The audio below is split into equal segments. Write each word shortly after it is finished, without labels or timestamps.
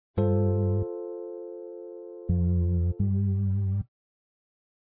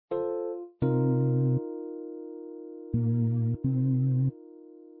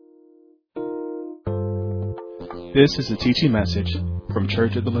This is a teaching message from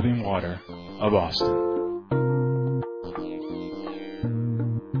Church of the Living Water of Austin.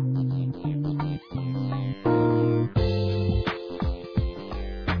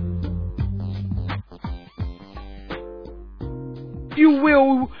 You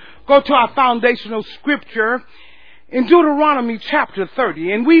will go to our foundational scripture in Deuteronomy chapter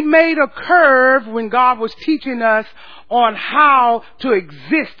 30. And we made a curve when God was teaching us on how to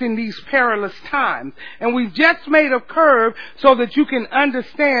exist in these perilous times. And we just made a curve so that you can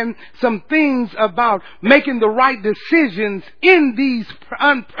understand some things about making the right decisions in these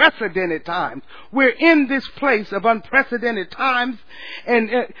unprecedented times. We're in this place of unprecedented times, and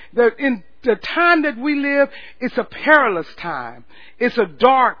in the time that we live, it's a perilous time. It's a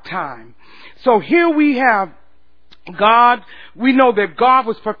dark time. So here we have God. We know that God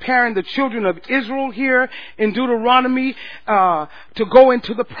was preparing the children of Israel here in Deuteronomy to go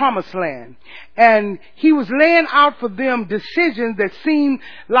into the promised land. And He was laying out for them decisions that seemed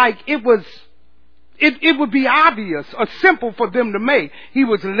like it would be obvious or simple for them to make. He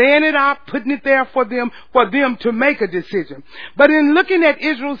was laying it out, putting it there for them to make a decision. But in looking at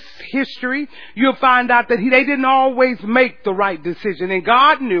Israel's history, you'll find out that they didn't always make the right decision. And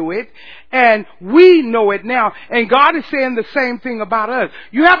God knew it, and we know it now. And God is saying the same thing about us.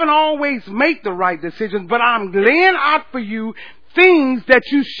 You haven't always made the right decisions, but I'm laying out for you things that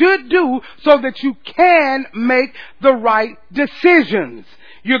you should do so that you can make the right decisions.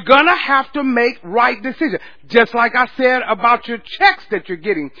 You're gonna have to make right decisions. Just like I said about your checks that you're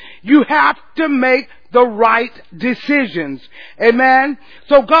getting. You have to make the right decisions. Amen?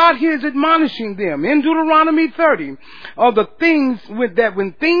 So God here is admonishing them in Deuteronomy 30 of the things that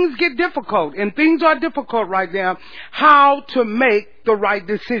when things get difficult, and things are difficult right now, how to make the right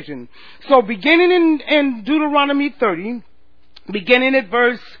decision. So beginning in Deuteronomy 30, beginning at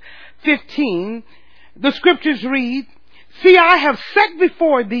verse 15, the scriptures read, "See, I have set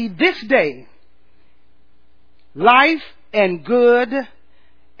before thee this day life and good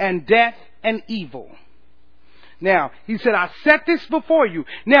and death and evil." Now, He said, I set this before you.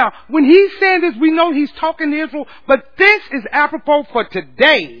 Now, when He's saying this, we know He's talking to Israel, but this is apropos for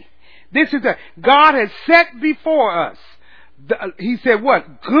today. This is God has set before us. He said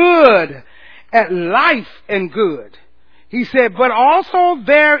what? Good and life and good. He said, but also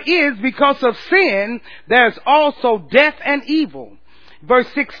there is, because of sin, there's also death and evil. Verse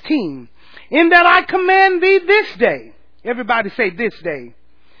 16, in that I command thee this day. Everybody say this day.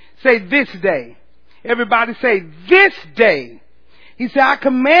 Say this day. Everybody say this day. He said, I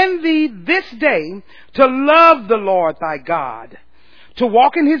command thee this day to love the Lord thy God, to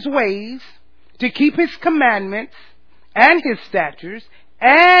walk in His ways, to keep His commandments and His statutes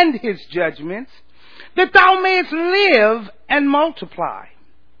and His judgments, that thou mayest live and multiply,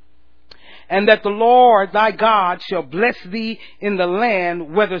 and that the Lord thy God shall bless thee in the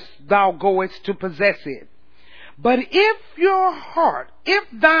land whither thou goest to possess it. But if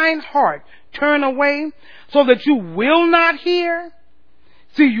thine heart turn away, so that you will not hear,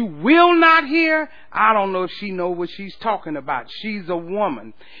 see, you will not hear. I don't know if she knows what she's talking about. She's a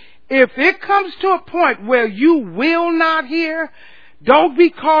woman. If it comes to a point where you will not hear, don't be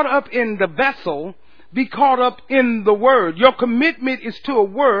caught up in the vessel. Be caught up in the word. Your commitment is to a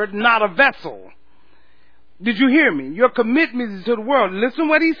word, not a vessel. Did you hear me? Your commitment is to the word. Listen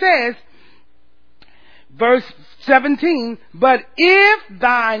what He says. Verse 17, but if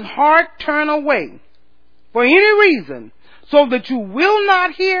thine heart turn away for any reason, so that you will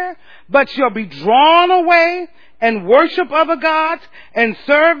not hear, but shall be drawn away and worship other gods and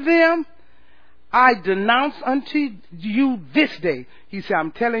serve them, I denounce unto you this day. He said,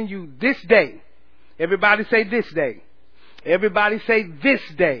 I'm telling you this day. Everybody say this day. Everybody say this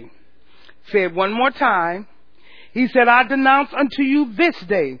day. Say it one more time. He said, I denounce unto you this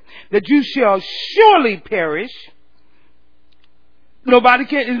day that you shall surely perish. Nobody's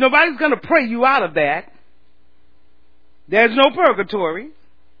going to pray you out of that. There's no purgatory.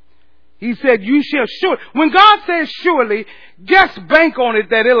 He said, you shall surely. When God says surely, just bank on it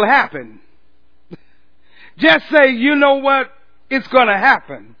that it'll happen. Just say, you know what? It's going to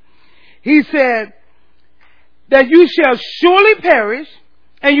happen. He said, that you shall surely perish,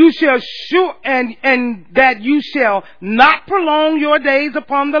 and you shall and that you shall not prolong your days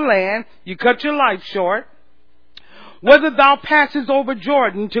upon the land. You cut your life short. Whether thou passes over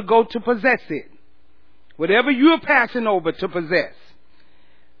Jordan to go to possess it. Whatever you are passing over to possess.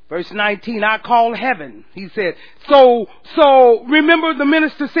 Verse 19, I call heaven. He said, so remember the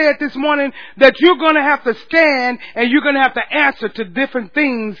minister said this morning that you're going to have to stand and you're going to have to answer to different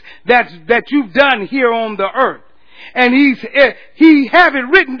things that you've done here on the earth. And he have it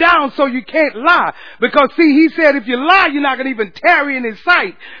written down so you can't lie. Because see, he said if you lie, you're not going to even tarry in his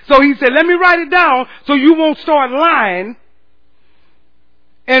sight. So he said, let me write it down so you won't start lying.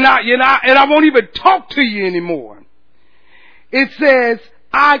 And I won't even talk to you anymore. It says,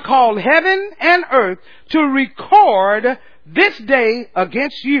 I call heaven and earth to record this day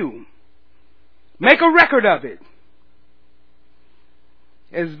against you. Make a record of it.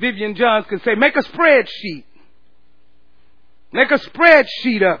 As Vivian Johns could say, make a spreadsheet. Make a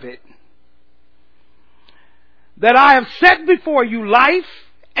spreadsheet of it. That I have set before you life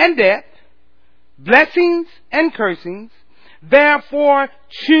and death, blessings and cursings. Therefore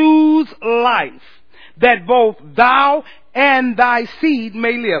choose life, that both thou and thy seed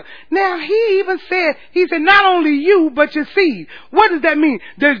may live. Now he even said, not only you, but your seed. What does that mean?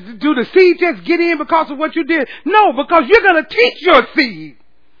 Do the seed just get in because of what you did? No, because you're going to teach your seed.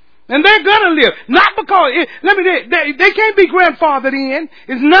 And they're going to live. Not because, they can't be grandfathered in.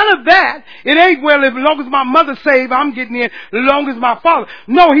 It's none of that. It ain't, well, as long as my mother's saved, I'm getting in. As long as my father.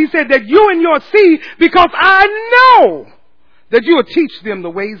 No, he said that you and your seed, because I know that you will teach them the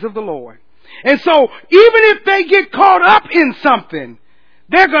ways of the Lord. And so, even if they get caught up in something,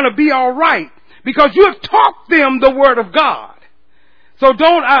 they're going to be all right. Because you have taught them the Word of God. So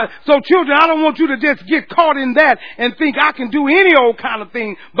children, I don't want you to just get caught in that and think I can do any old kind of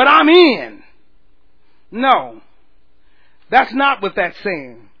thing, but I'm in. No. That's not what that's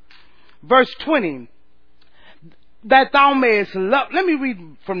saying. Verse 20. That thou mayest love. Let me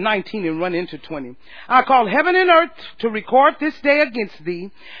read from 19 and run into 20. I call heaven and earth to record this day against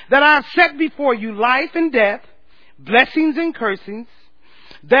thee, that I have set before you life and death, blessings and cursings.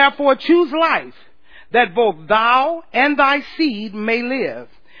 Therefore choose life, that both thou and thy seed may live,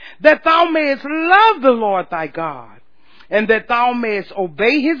 that thou mayest love the Lord thy God, and that thou mayest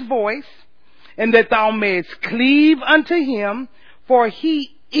obey his voice, and that thou mayest cleave unto him, for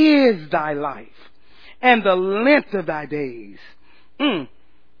he is thy life, and the length of thy days.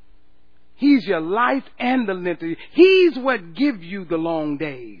 He's your life and the length of your days. He's what gives you the long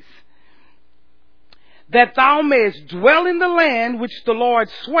days. That thou mayest dwell in the land which the Lord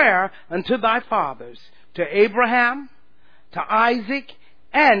sware unto thy fathers, to Abraham, to Isaac,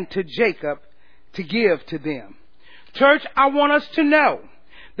 and to Jacob, to give to them. Church, I want us to know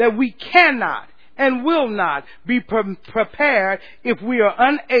that we cannot and will not be prepared if we are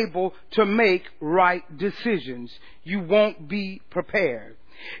unable to make right decisions. You won't be prepared.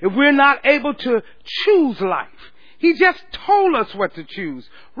 If we're not able to choose life, he just told us what to choose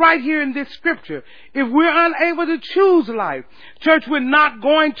right here in this scripture. If we're unable to choose life, church, we're not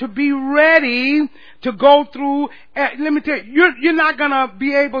going to be ready to go through. Let me tell you, you're not going to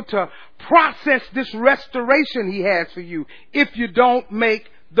be able to process this restoration he has for you if you don't make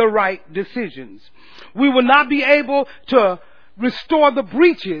the right decisions. We will not be able to restore the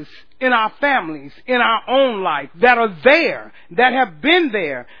breaches in our families, in our own life, that are there, that have been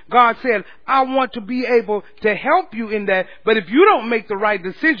there. God said, I want to be able to help you in that, but if you don't make the right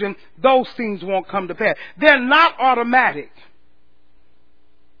decision, those things won't come to pass. They're not automatic.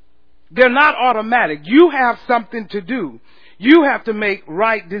 They're not automatic. You have something to do. You have to make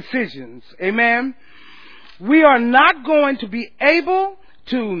right decisions. Amen? We are not going to be able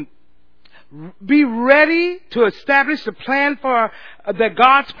to be ready to establish the plan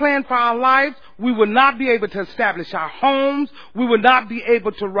God's plan for our lives. We will not be able to establish our homes. We will not be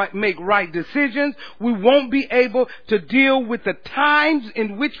able to make right decisions. We won't be able to deal with the times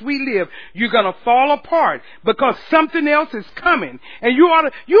in which we live. You're going to fall apart because something else is coming. And you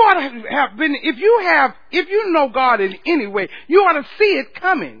ought to have been, if you know God in any way, you ought to see it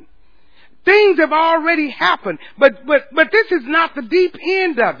coming. Things have already happened, but this is not the deep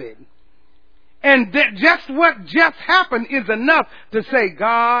end of it. And just what just happened is enough to say,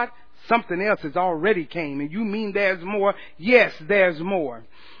 God, something else has already came. And you mean there's more? Yes, there's more.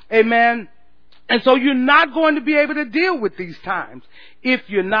 Amen. And so you're not going to be able to deal with these times if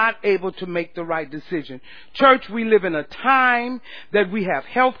you're not able to make the right decision. Church, we live in a time that we have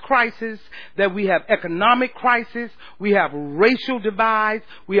health crisis, that we have economic crisis, we have racial divides,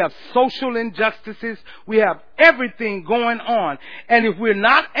 we have social injustices, we have everything going on. And if we're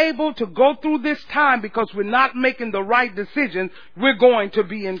not able to go through this time because we're not making the right decisions, we're going to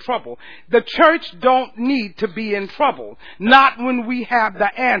be in trouble. The church don't need to be in trouble, not when we have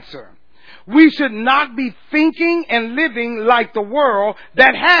the answer. We should not be thinking and living like the world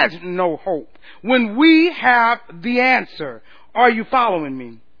that has no hope when we have the answer. Are you following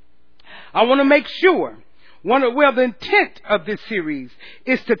me? I want to make sure The intent of this series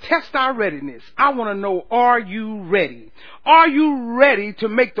is to test our readiness. I want to know, are you ready? Are you ready to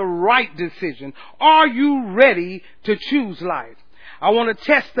make the right decision? Are you ready to choose life? I want to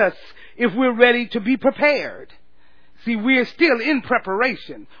test us if we're ready to be prepared. See, we're still in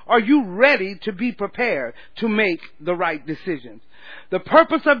preparation. Are you ready to be prepared to make the right decisions? The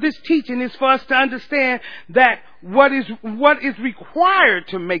purpose of this teaching is for us to understand that what is required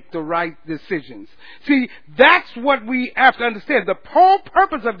to make the right decisions. See, that's what we have to understand. The whole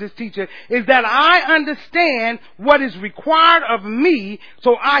purpose of this teaching is that I understand what is required of me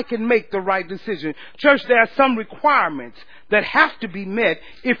so I can make the right decision. Church, there are some requirements that have to be met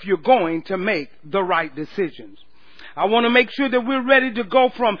if you're going to make the right decisions. I want to make sure that we're ready to go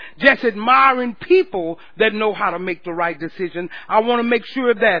from just admiring people that know how to make the right decision. I want to make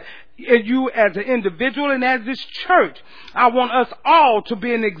sure that you as an individual and as this church, I want us all to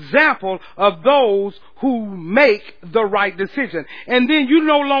be an example of those who make the right decision. And then you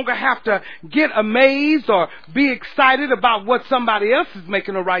no longer have to get amazed or be excited about what somebody else is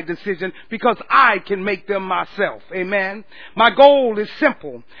making the right decision, because I can make them myself. Amen. My goal is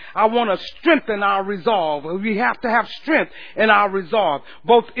simple. I want to strengthen our resolve. We have to have strength in our resolve,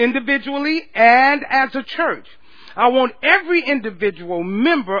 both individually and as a church. I want every individual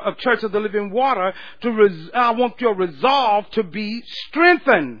member of Church of the Living Water I want your resolve to be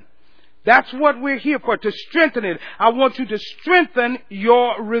strengthened. That's what we're here for, to strengthen it. I want you to strengthen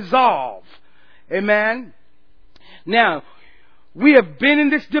your resolve. Amen. Now, we have been in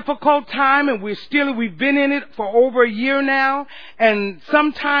this difficult time, and we've been in it for over a year now. And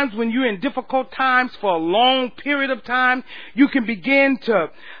sometimes when you're in difficult times for a long period of time, you can begin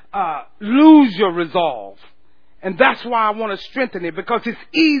to lose your resolve. And that's why I want to strengthen it, because it's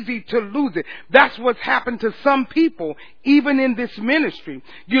easy to lose it. That's what's happened to some people, even in this ministry.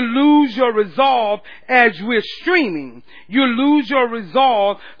 You lose your resolve as we're streaming. You lose your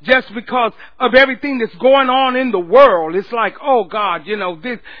resolve just because of everything that's going on in the world. It's like, oh God,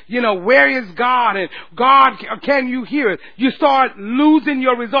 where is God? And God, can you hear it? You start losing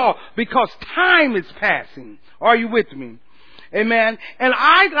your resolve because time is passing. Are you with me? Amen. And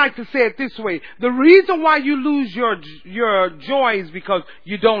I'd like to say it this way. The reason why you lose your joy is because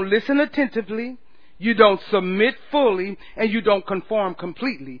you don't listen attentively, you don't submit fully, and you don't conform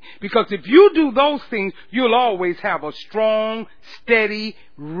completely. Because if you do those things, you'll always have a strong, steady,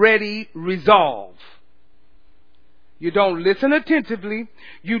 ready resolve. You don't listen attentively,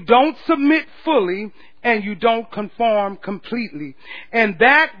 you don't submit fully, and you don't conform completely. And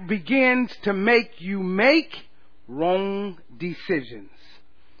that begins to make you make wrong decisions.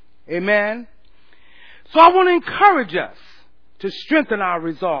 Amen. So I want to encourage us to strengthen our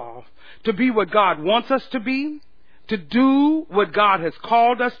resolve, to be what God wants us to be, to do what God has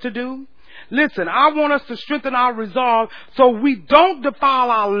called us to do. Listen, I want us to strengthen our resolve so we don't defile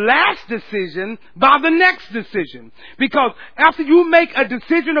our last decision by the next decision. Because after you make a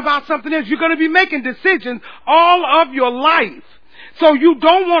decision about something else, you're going to be making decisions all of your life. So you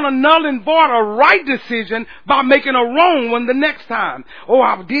don't want to null and void a right decision by making a wrong one the next time. Oh,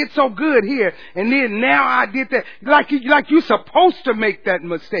 I did so good here, and then now I did that. Like you're supposed to make that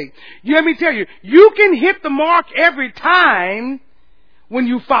mistake. Let me tell you, you can hit the mark every time when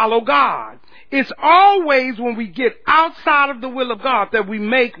you follow God. It's always when we get outside of the will of God that we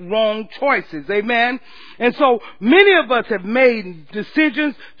make wrong choices. Amen? And so many of us have made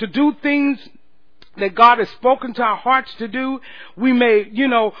decisions to do things that God has spoken to our hearts to do. We made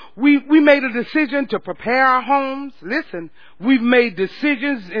a decision to prepare our homes. Listen, we've made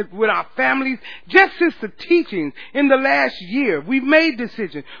decisions with our families just since the teachings in the last year. We've made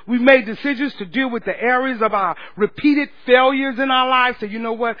decisions. We've made decisions to deal with the areas of our repeated failures in our lives. So you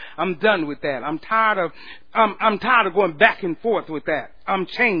know what? I'm done with that. I'm tired of going back and forth with that. I'm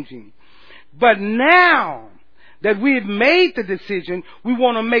changing. But now that we have made the decision, we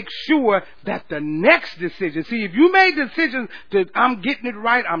want to make sure that the next decision, see, if you made decisions that I'm getting it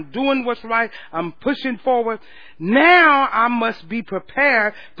right, I'm doing what's right, I'm pushing forward, now I must be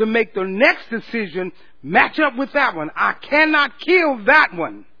prepared to make the next decision match up with that one. I cannot kill that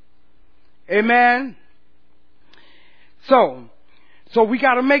one. Amen? So we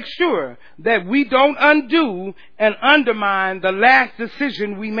got to make sure that we don't undo and undermine the last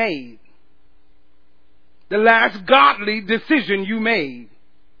decision we made. The last godly decision you made.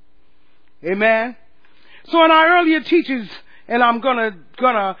 Amen. So in our earlier teachings, and I'm gonna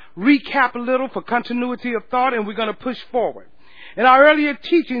recap a little for continuity of thought, and we're gonna push forward. In our earlier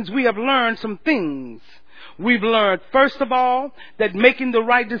teachings, we have learned some things. We've learned, first of all, that making the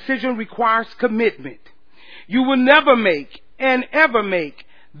right decision requires commitment. You will never make and ever make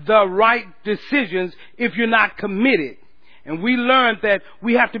the right decisions if you're not committed. And we learned that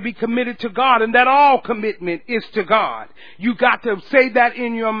we have to be committed to God, and that all commitment is to God. You got to say that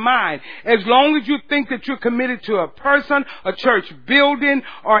in your mind. As long as you think that you're committed to a person, a church building,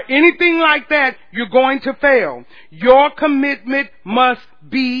 or anything like that, you're going to fail. Your commitment must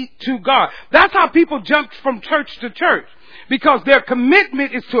be to God. That's how people jump from church to church. Because their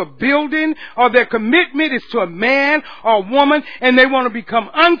commitment is to a building, or their commitment is to a man or a woman, and they want to become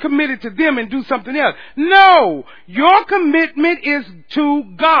uncommitted to them and do something else. No! Your commitment is to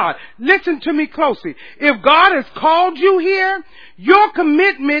God. Listen to me closely. If God has called you here, your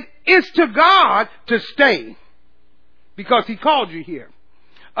commitment is to God to stay. Because He called you here.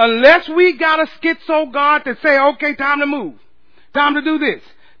 Unless we got a schizo God to say, okay, time to move. Time to do this.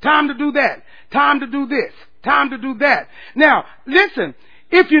 Time to do that. Time to do this. Time to do that. Now, listen,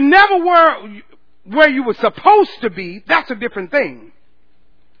 if you never were where you were supposed to be, that's a different thing.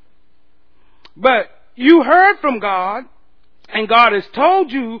 But you heard from God, and God has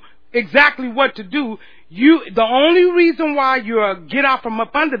told you exactly what to do. The only reason why you get out from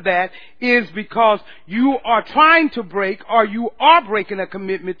up under that is because you are trying to break, or you are breaking a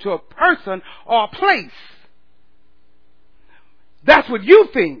commitment to a person or a place. That's what you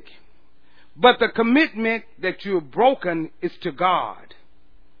think. But the commitment that you've broken is to God.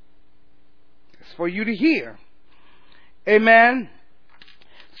 It's for you to hear. Amen.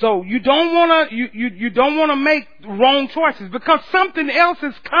 So you don't want to you don't want to make wrong choices, because something else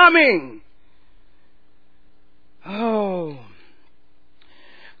is coming. Oh.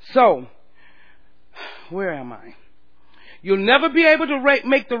 So, where am I? You'll never be able to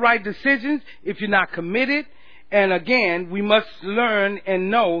make the right decisions if you're not committed. And again, we must learn and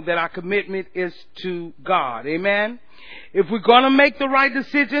know that our commitment is to God. Amen? If we're going to make the right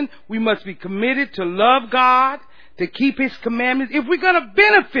decision, we must be committed to love God, to keep His commandments. If we're going to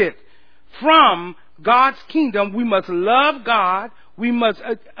benefit from God's kingdom, we must love God. We must,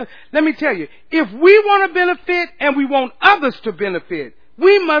 let me tell you, if we want to benefit and we want others to benefit,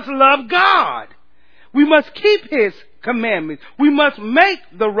 we must love God. We must keep His commandments. We must make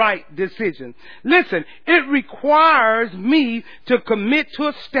the right decision. Listen, it requires me to commit to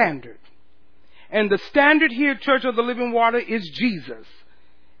a standard. And the standard here, Church of the Living Water, is Jesus.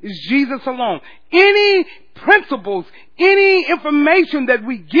 Is Jesus alone. Any principles, any information that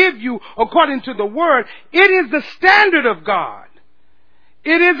we give you according to the Word, it is the standard of God.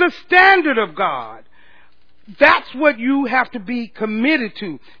 It is a standard of God. That's what you have to be committed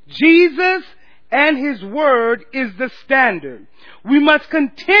to. Jesus and His Word is the standard. We must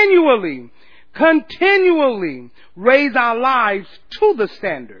continually raise our lives to the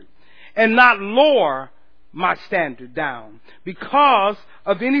standard and not lower my standard down because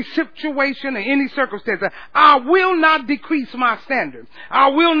of any situation or any circumstance. I will not decrease my standard. I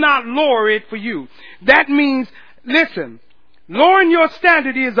will not lower it for you. That means, listen, lowering your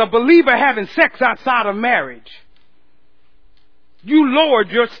standard is a believer having sex outside of marriage. You lowered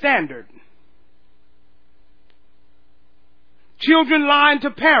your standard. Children lying to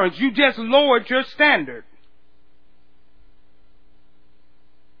parents, you just lowered your standard.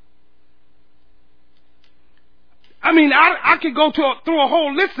 I mean, I could go through a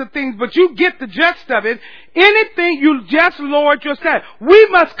whole list of things, but you get the gist of it. Anything, you just lowered your standard. We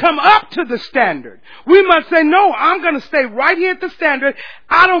must come up to the standard. We must say, no, I'm going to stay right here at the standard.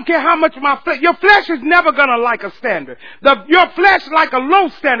 I don't care how much your flesh is never going to like a standard. Your flesh like a low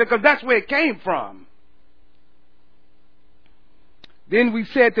standard because that's where it came from. Then we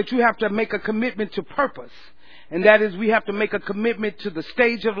said that you have to make a commitment to purpose. And that is, we have to make a commitment to the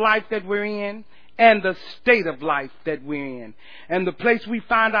stage of life that we're in and the state of life that we're in and the place we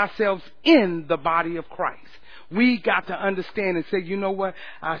find ourselves in the body of Christ. We got to understand and say, you know what?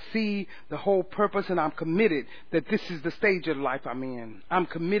 I see the whole purpose and I'm committed that this is the stage of life I'm in. I'm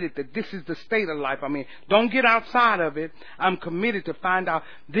committed that this is the state of life I'm in. Don't get outside of it. I'm committed to find out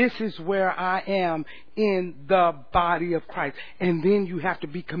this is where I am in the body of Christ. And then you have to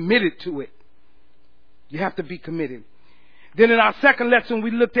be committed to it. You have to be committed. Then in our second lesson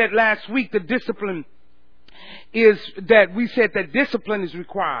we looked at last week, the discipline is that we said that discipline is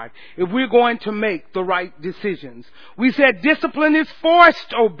required if we're going to make the right decisions. We said discipline is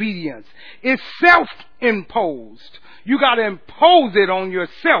forced obedience. It's self-imposed. You got to impose it on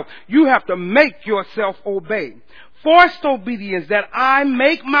yourself. You have to make yourself obey. forced obedience, that I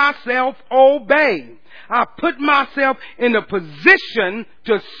make myself obey. I put myself in a position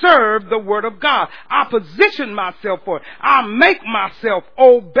to serve the Word of God. I position myself for it. I make myself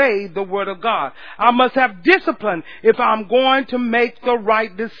obey the Word of God. I must have discipline if I'm going to make the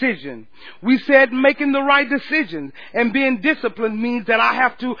right decision. We said making the right decisions and being disciplined means that I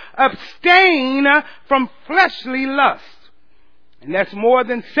have to abstain from fleshly lust. And that's more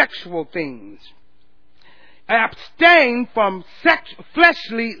than sexual things. Abstain from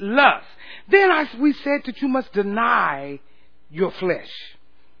fleshly lust. Then we said that you must deny your flesh.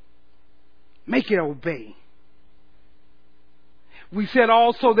 Make it obey. We said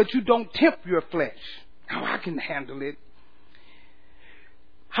also that you don't tempt your flesh. Now I can handle it.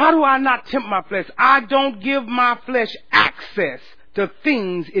 How do I not tempt my flesh? I don't give my flesh access to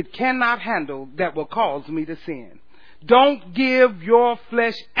things it cannot handle that will cause me to sin. Don't give your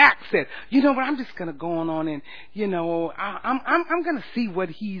flesh access. You know what? I'm just going to go on and, I'm going to see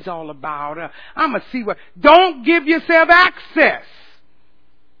what he's all about. I'm going to see what. Don't give yourself access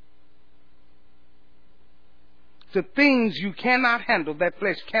to things you cannot handle, that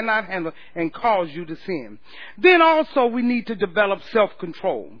flesh cannot handle, and cause you to sin. Then also we need to develop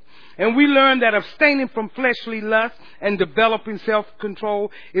self-control. And we learned that abstaining from fleshly lust and developing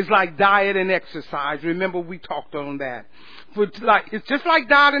self-control is like diet and exercise. Remember, we talked on that. It's just like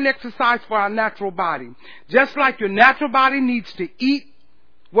diet and exercise for our natural body. Just like your natural body needs to eat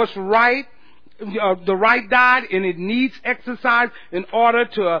what's right, the right diet, and it needs exercise in order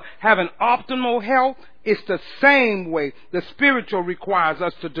to have an optimal health, it's the same way the spiritual requires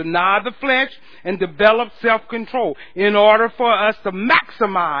us to deny the flesh and develop self-control in order for us to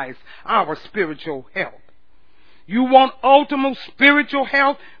maximize our spiritual health. You want ultimate spiritual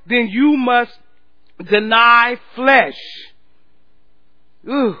health, then you must deny flesh.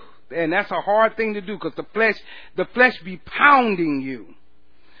 And that's a hard thing to do because the flesh be pounding you.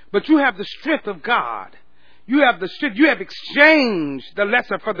 But you have the strength of God. You have the strength. You have exchanged the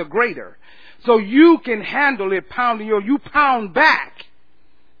lesser for the greater. So you can handle it pounding you. You pound back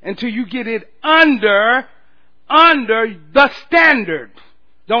until you get it under the standard.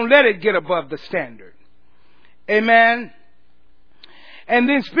 Don't let it get above the standard. Amen. And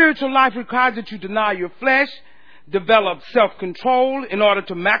then spiritual life requires that you deny your flesh, develop self-control in order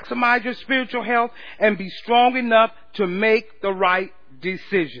to maximize your spiritual health, and be strong enough to make the right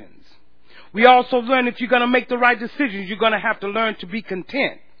decisions. We also learn if you're going to make the right decisions, you're going to have to learn to be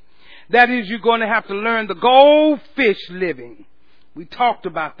content. That is, you're going to have to learn the goldfish living. We talked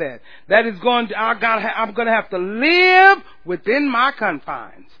about that. That is I'm going to have to live within my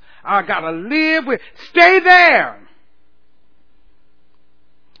confines. I got to stay there.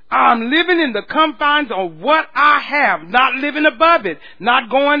 I'm living in the confines of what I have, not living above it, not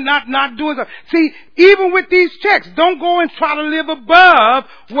doing something. See, even with these checks, don't go and try to live above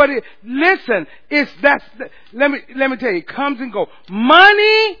what it. Listen, let me tell you, it comes and goes.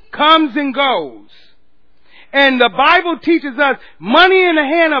 Money comes and goes. And the Bible teaches us money in the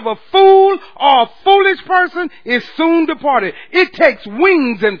hand of a fool or a foolish person is soon departed. It takes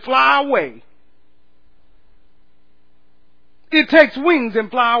wings and fly away. It takes wings and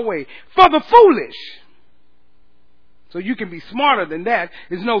fly away. For the foolish. So you can be smarter than that.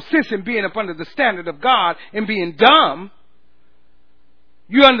 There's no sense in being up under the standard of God and being dumb.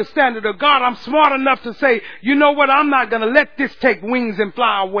 You understand it of God. I'm smart enough to say, you know what? I'm not going to let this take wings and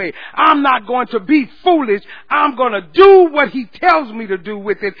fly away. I'm not going to be foolish. I'm going to do what he tells me to do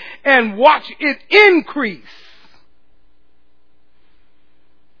with it and watch it increase.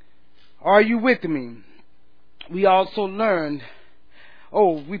 Are you with me? We also learned,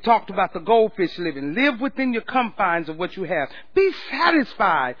 we talked about the goldfish living. Live within your confines of what you have. Be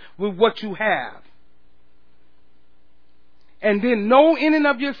satisfied with what you have. And then know in and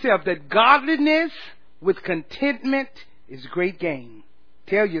of yourself that godliness with contentment is great gain.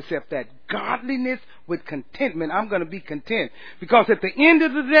 Tell yourself that. Godliness with contentment. I'm going to be content. Because at the end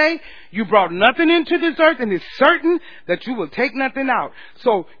of the day, you brought nothing into this earth, and it's certain that you will take nothing out.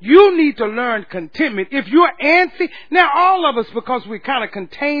 So you need to learn contentment. If you're antsy, now all of us, because we're kind of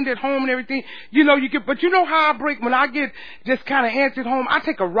contained at home and everything, but you know how I break when I get just kind of antsy at home? I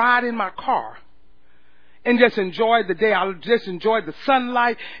take a ride in my car. And just enjoy the day. I'll just enjoy the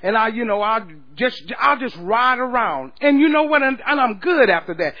sunlight, and I'll just ride around. And you know what? And I'm good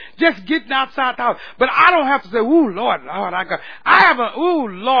after that. Just getting outside the house. But I don't have to say, Lord,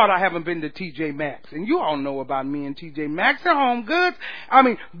 I haven't been to TJ Maxx. And you all know about me and TJ Maxx at Home Goods. I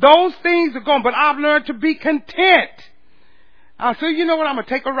mean, those things are gone, but I've learned to be content. I say, you know what? I'm going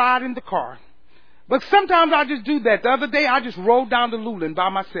to take a ride in the car. But sometimes I just do that. The other day I just rode down to Luling by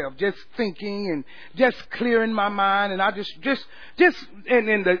myself, just thinking and just clearing my mind. And I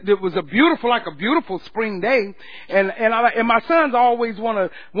it was a beautiful spring day. And my sons always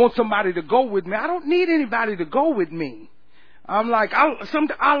want somebody to go with me. I don't need anybody to go with me. I'm like,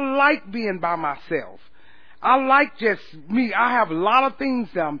 I like being by myself. I like just me. I have a lot of things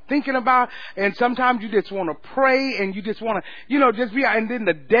that I'm thinking about, and sometimes you just want to pray, and you just want to, just be. And then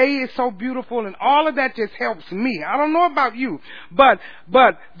the day is so beautiful, and all of that just helps me. I don't know about you, but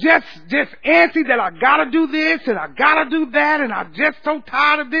just antsy that I gotta do this and I gotta do that, and I'm just so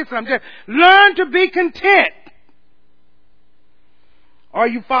tired of this. And I'm just learn to be content. Are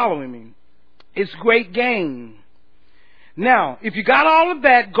you following me? It's great gain. Now, if you got all of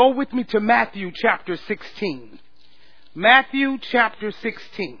that, go with me to Matthew chapter 16. Matthew chapter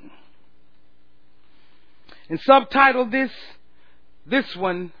 16. And subtitle this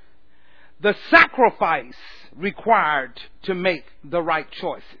one, The Sacrifice Required to Make the Right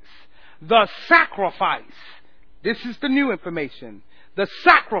Choices. The sacrifice. This is the new information. The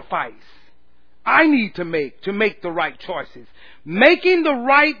sacrifice I need to make the right choices. Making the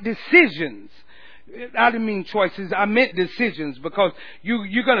right decisions. I didn't mean choices, I meant decisions, because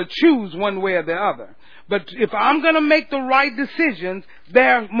you're going to choose one way or the other. But if I'm going to make the right decisions,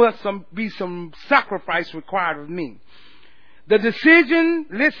 there must be some sacrifice required of me. The decision,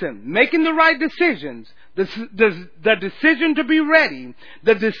 listen, making the right decisions, the decision to be ready,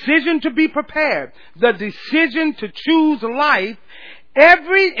 the decision to be prepared, the decision to choose life,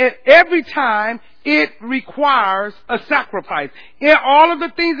 every time it requires a sacrifice. In all of the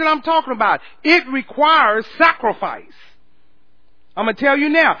things that I'm talking about, it requires sacrifice. I'm going to tell you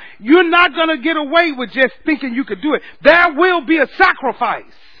now, you're not going to get away with just thinking you could do it. There will be a sacrifice.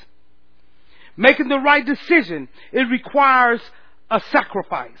 Making the right decision, it requires a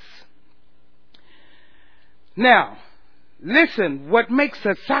sacrifice. Now, listen, what makes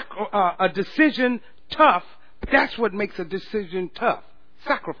a decision tough, that's what makes a decision tough.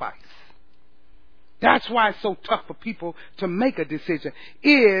 Sacrifice. That's why it's so tough for people to make a decision,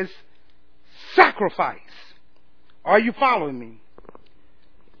 is sacrifice. Are you following me?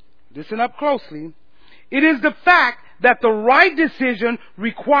 Listen up closely. It is the fact that the right decision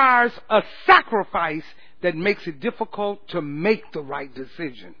requires a sacrifice that makes it difficult to make the right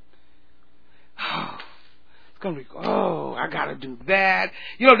decision. I gotta do that.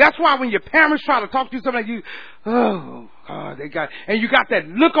 That's why when your parents try to talk to you something like and you got that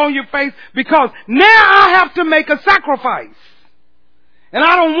look on your face, because now I have to make a sacrifice. And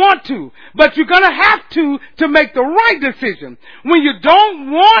I don't want to, but you're gonna have to make the right decision. When you don't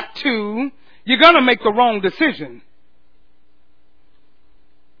want to, you're gonna make the wrong decision.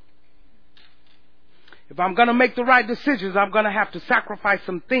 If I'm gonna make the right decisions, I'm gonna have to sacrifice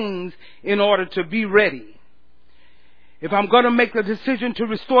some things in order to be ready. If I'm going to make the decision to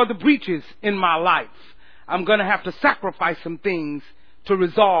restore the breaches in my life, I'm going to have to sacrifice some things to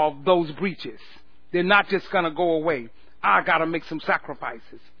resolve those breaches. They're not just going to go away. I got to make some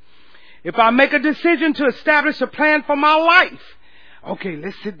sacrifices. If I make a decision to establish a plan for my life, okay,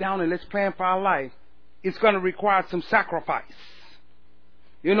 let's sit down and let's plan for our life. It's going to require some sacrifice.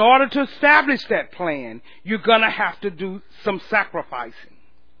 In order to establish that plan, you're going to have to do some sacrificing.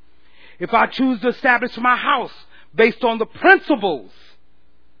 If I choose to establish my house based on the principles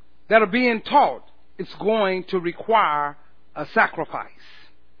that are being taught, it's going to require a sacrifice.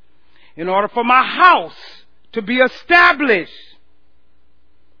 In order for my house to be established,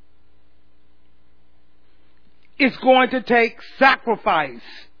 it's going to take sacrifice.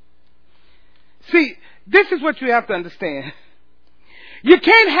 See, this is what you have to understand. You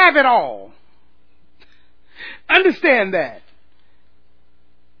can't have it all. Understand that.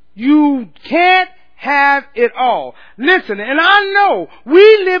 You can't have it all. Listen, and I know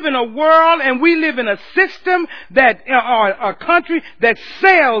we live in a world and we live in a system that, a country that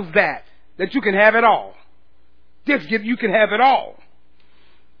sells that you can have it all. You can have it all.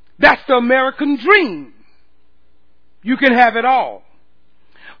 That's the American dream. You can have it all.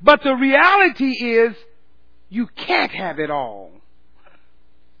 But the reality is, you can't have it all.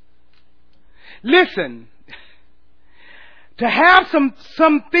 Listen, to have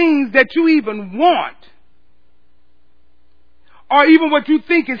some things that you even want, or even what you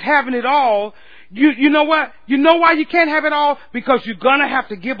think is having it all, you know what? You know why you can't have it all? Because you're gonna have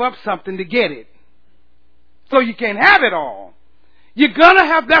to give up something to get it. So you can't have it all.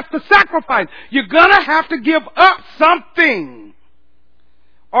 That's the sacrifice. You're gonna have to give up something.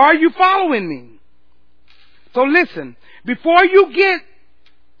 Are you following me? So listen, before you get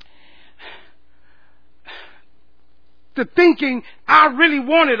to thinking I really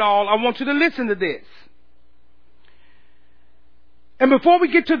want it all, I want you to listen to this. And before we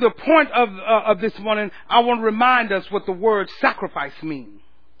get to the point of this morning, I want to remind us what the word sacrifice means.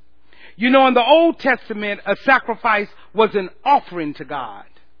 You know, in the Old Testament, a sacrifice was an offering to God.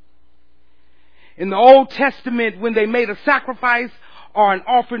 In the Old Testament, when they made a sacrifice or an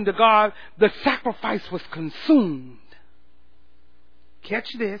offering to God, the sacrifice was consumed.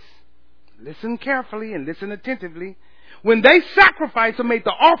 Catch this. Listen carefully and listen attentively. When they sacrificed or made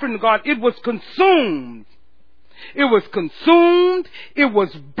the offering to God, it was consumed. It was consumed. It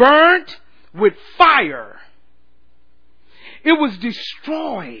was burnt with fire. It was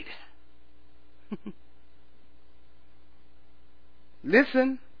destroyed.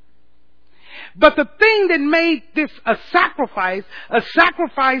 Listen. But the thing that made this a sacrifice,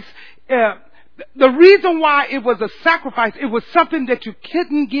 the reason why it was a sacrifice, it was something that you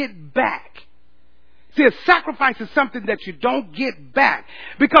couldn't get back. See, a sacrifice is something that you don't get back.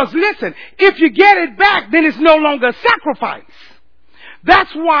 Because listen, if you get it back, then it's no longer a sacrifice.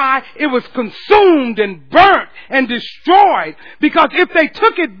 That's why it was consumed and burnt and destroyed. Because if they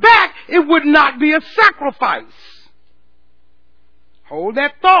took it back, it would not be a sacrifice. Hold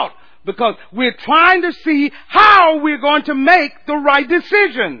that thought. Because we're trying to see how we're going to make the right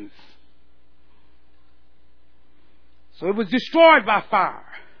decisions. So it was destroyed by fire.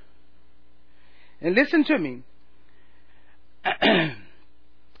 And listen to me.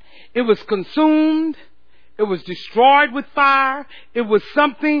 It was consumed. It was destroyed with fire. It was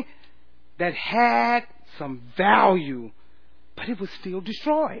something that had some value, but it was still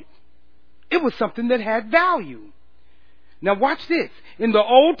destroyed. It was something that had value. Now watch this. In the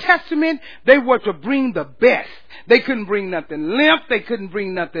Old Testament, they were to bring the best. They couldn't bring nothing limp. They couldn't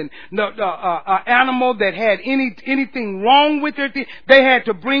bring nothing, animal that had anything wrong with it. They had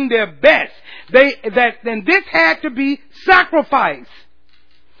to bring their best. And this had to be sacrificed.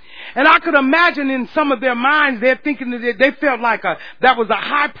 And I could imagine in some of their minds, they're thinking that they felt like that was a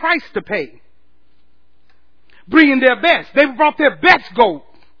high price to pay. Bringing their best. They brought their best goat.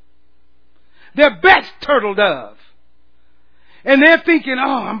 Their best turtle dove. And they're thinking,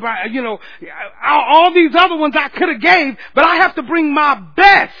 all these other ones I could have gave, but I have to bring my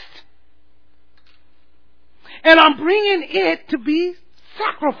best. And I'm bringing it to be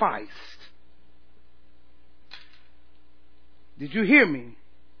sacrificed. Did you hear me?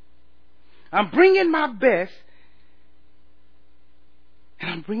 I'm bringing my best, and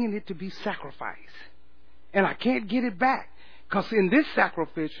I'm bringing it to be sacrificed. And I can't get it back. Because in this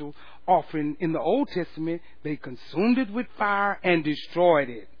sacrificial offering in the Old Testament, they consumed it with fire and destroyed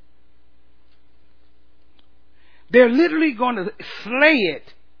it. They're literally going to slay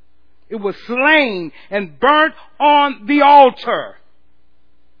it. It was slain and burnt on the altar.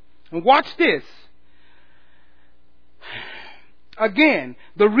 And watch this. Again,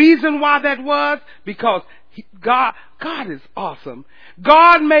 the reason why that was because God is awesome.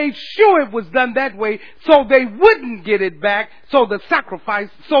 God made sure it was done that way so they wouldn't get it back, so the sacrifice,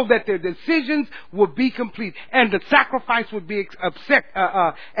 so that their decisions would be complete and the sacrifice would be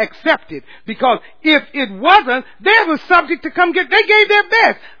accepted. Because if it wasn't, they were subject to come get, they gave their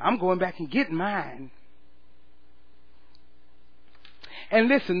best. I'm going back and getting mine. And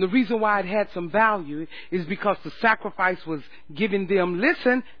listen, the reason why it had some value is because the sacrifice was giving them,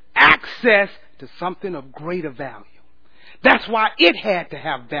 listen, access to something of greater value. That's why it had to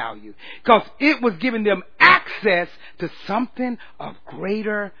have value. Because it was giving them access to something of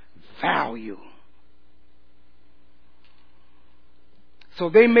greater value. So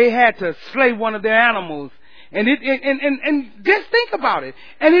they may have to slay one of their animals. And just think about it.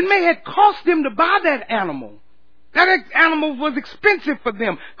 And it may have cost them to buy that animal. That animal was expensive for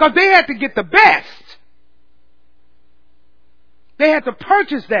them because they had to get the best. They had to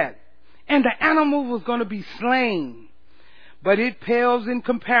purchase that. And the animal was going to be slain. But it pales in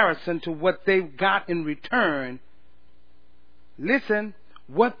comparison to what they got in return. Listen,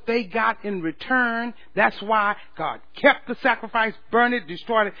 what they got in return, that's why God kept the sacrifice, burned it,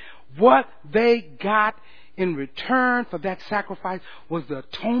 destroyed it. What they got in return for that sacrifice was the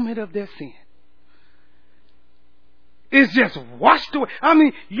atonement of their sin. It's just washed away. I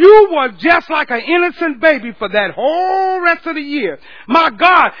mean, you were just like an innocent baby for that whole rest of the year. My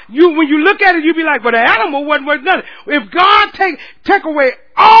God, when you look at it, you be like, but the animal wasn't worth nothing. If God take away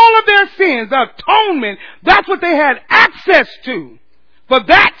all of their sins, the atonement, that's what they had access to for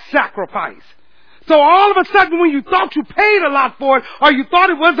that sacrifice. So all of a sudden, when you thought you paid a lot for it, or you thought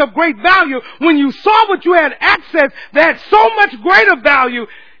it was of great value, when you saw what you had access that had so much greater value,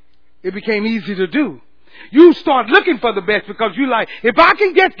 it became easy to do. You start looking for the best because you like, if I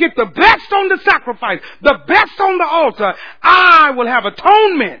can get the best on the sacrifice, the best on the altar, I will have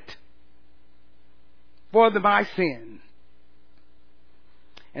atonement for my sin.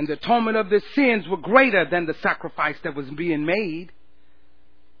 And the atonement of the sins were greater than the sacrifice that was being made.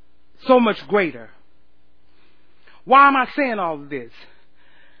 So much greater. Why am I saying all of this?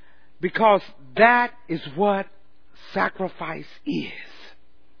 Because that is what sacrifice is.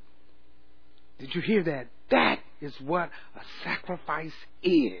 Did you hear that? That is what a sacrifice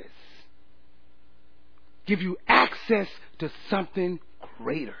is. Give you access to something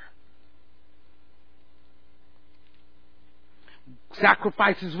greater.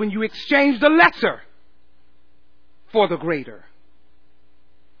 Sacrifice is when you exchange the lesser for the greater.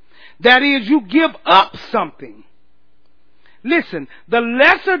 That is, you give up something. Listen, the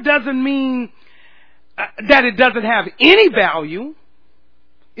lesser doesn't mean that it doesn't have any value.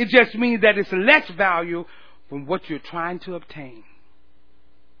 It just means that it's less value from what you're trying to obtain.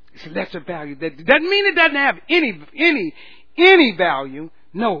 It's lesser value. That doesn't mean it doesn't have any value.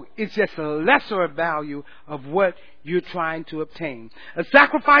 No, it's just a lesser value of what you're trying to obtain. A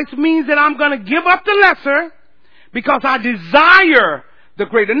sacrifice means that I'm going to give up the lesser because I desire the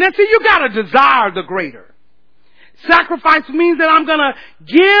greater. Now, see, you got to desire the greater. Sacrifice means that I'm going to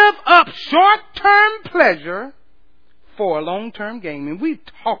give up short-term pleasure for a long-term gain. And we've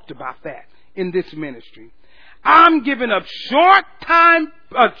talked about that in this ministry. I'm giving up short-term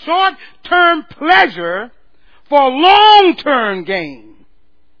pleasure for long-term gain.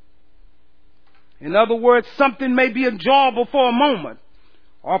 In other words, something may be enjoyable for a moment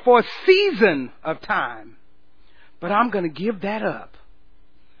or for a season of time, but I'm going to give that up.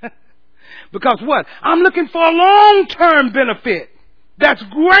 Because what? I'm looking for a long-term benefit that's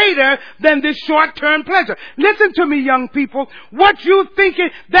greater than this short-term pleasure. Listen to me, young people. What you thinking,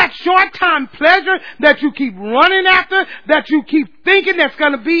 that short-term pleasure that you keep running after, that you keep thinking that's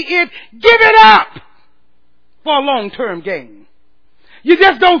going to be it, give it up for a long-term gain. You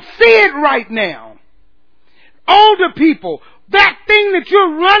just don't see it right now. Older people, that thing that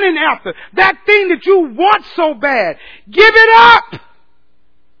you're running after, that thing that you want so bad, give it up.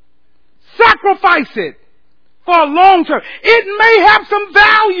 Sacrifice it for a long term. It may have some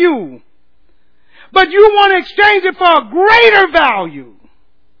value, but you want to exchange it for a greater value.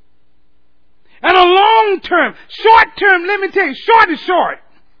 And a long term, short term, let me tell you, short is short.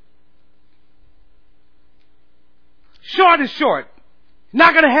 Short is short.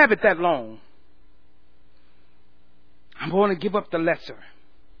 Not going to have it that long. I'm going to give up the lesser.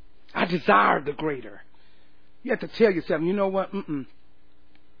 I desire the greater. You have to tell yourself, you know what?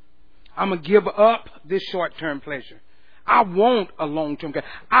 I'm going to give up this short-term pleasure. I want a long-term pleasure.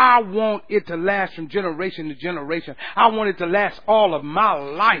 I want it to last from generation to generation. I want it to last all of my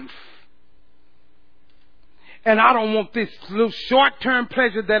life. And I don't want this little short-term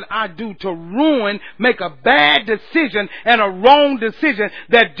pleasure that I do to make a bad decision and a wrong decision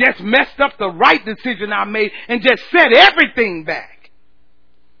that just messed up the right decision I made and just set everything back.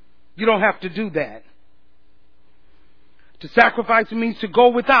 You don't have to do that. To sacrifice means to go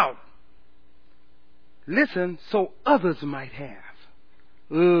without. Listen, so others might have.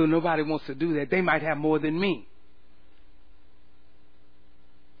 Nobody wants to do that. They might have more than me.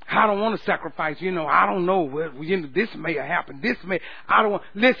 I don't want to sacrifice. I don't know. This may have happened.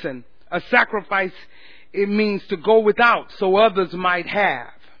 Listen, a sacrifice, it means to go without so others might have.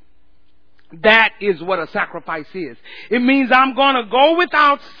 That is what a sacrifice is. It means I'm going to go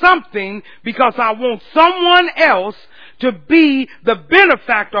without something because I want someone else to be the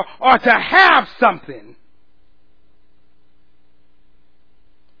benefactor or to have something.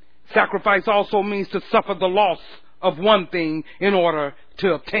 Sacrifice also means to suffer the loss of one thing in order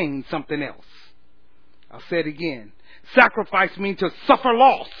to obtain something else. I'll say it again. Sacrifice means to suffer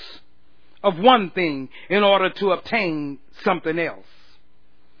loss of one thing in order to obtain something else.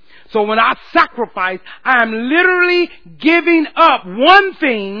 So when I sacrifice, I'm literally giving up one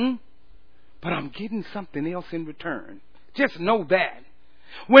thing, but I'm getting something else in return. Just know that.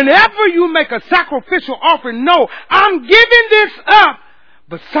 Whenever you make a sacrificial offering, know I'm giving this up,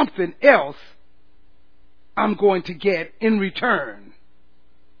 but something else I'm going to get in return.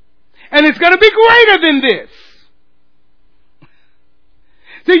 And it's going to be greater than this.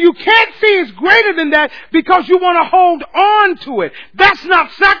 So you can't see it's greater than that because you want to hold on to it. That's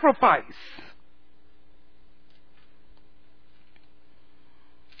not sacrifice.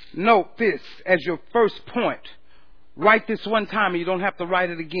 Note this as your first point. Write this one time and you don't have to write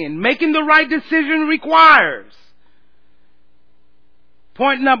it again. Making the right decision requires.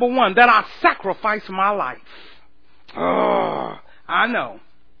 Point number one, that I sacrifice my life. Oh, I know.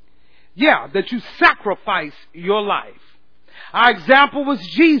 Yeah, that you sacrifice your life. Our example was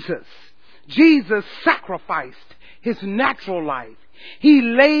Jesus. Jesus sacrificed his natural life. He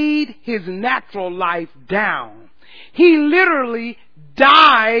laid his natural life down. He literally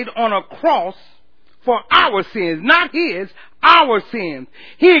died on a cross for our sins, not his, our sins.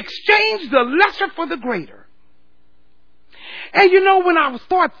 He exchanged the lesser for the greater. And you know, when I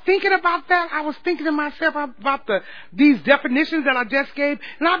started thinking about that, I was thinking to myself about these definitions that I just gave,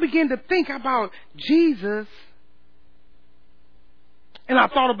 and I began to think about Jesus, and I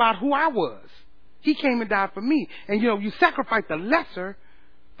thought about who I was. He came and died for me. And you know, you sacrifice the lesser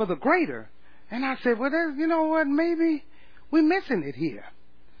for the greater. And I said, well, you know what, maybe we're missing it here.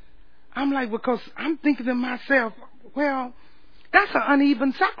 I'm like, because I'm thinking to myself, well, that's an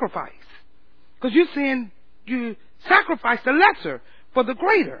uneven sacrifice. Because you're saying you sacrifice the lesser for the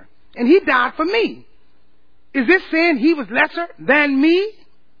greater. And he died for me. Is this saying he was lesser than me?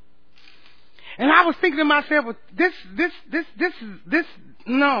 And I was thinking to myself, well, this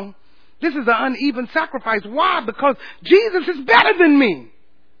is an uneven sacrifice. Why? Because Jesus is better than me.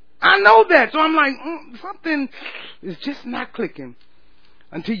 I know that. So I'm like, something is just not clicking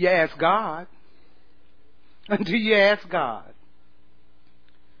until you ask God. Until you ask God.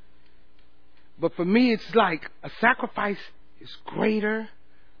 But for me, it's like a sacrifice is greater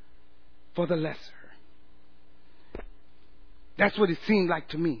for the lesser. That's what it seemed like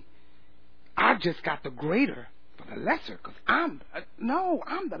to me. I just got the greater for the lesser, because I'm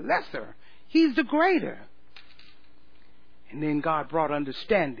the lesser. He's the greater. And then God brought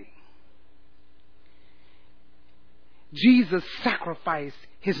understanding. Jesus sacrificed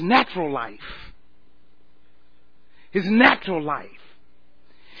his natural life. His natural life.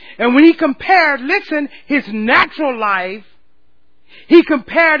 And when he compared, listen, his natural life, he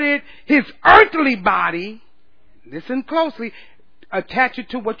compared it, his earthly body, listen closely, attach it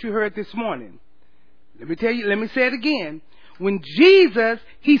to what you heard this morning. Let me say it again. When Jesus,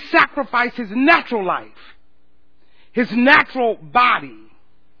 he sacrificed his natural life, his natural body.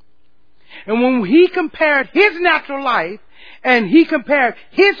 And when he compared his natural life and he compared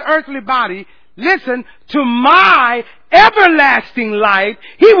his earthly body, listen, to my everlasting life,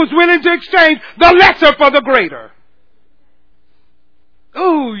 he was willing to exchange the lesser for the greater.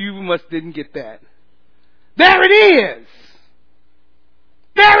 Oh, you must didn't get that. There it is.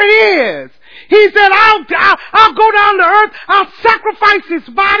 There it is. He said, I'll go down to earth. I'll sacrifice this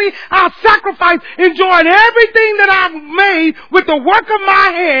body. I'll sacrifice enjoying everything that I've made with the work of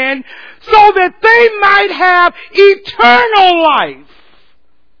my hand so that they might have eternal life.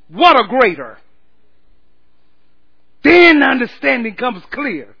 What a greater. Then understanding comes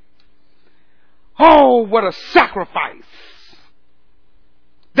clear. Oh, what a sacrifice.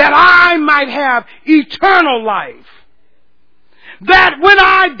 That I might have eternal life. That when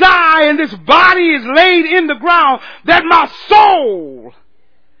I die and this body is laid in the ground, that my soul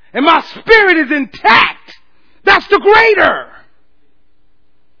and my spirit is intact. That's the greater.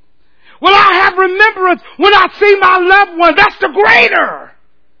 Will I have remembrance when I see my loved one? That's the greater.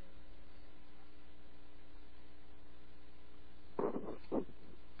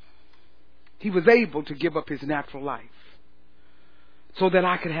 He was able to give up his natural life so that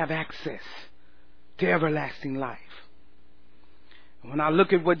I could have access to everlasting life. When I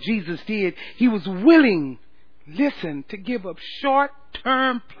look at what Jesus did, he was willing, listen, to give up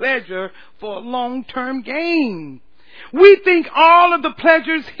short-term pleasure for a long-term gain. We think all of the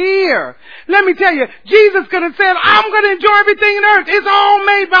pleasures here. Let me tell you, Jesus could have said, I'm going to enjoy everything in earth. It's all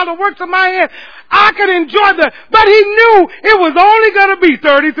made by the works of my hand. I could enjoy that. But he knew it was only going to be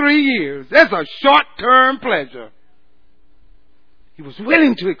 33 years. That's a short-term pleasure. He was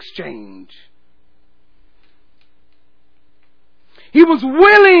willing to exchange. He was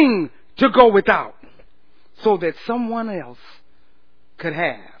willing to go without so that someone else could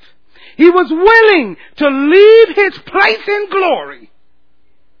have. He was willing to leave his place in glory.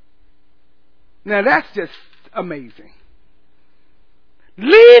 Now that's just amazing.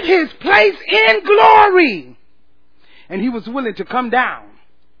 Leave his place in glory. And he was willing to come down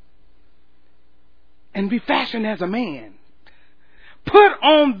and be fashioned as a man. Put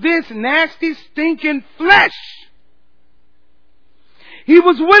on this nasty, stinking flesh. He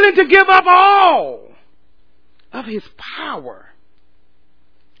was willing to give up all of his power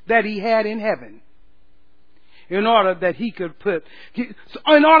that he had in heaven in order that he could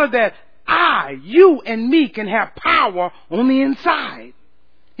in order that you and me can have power on the inside.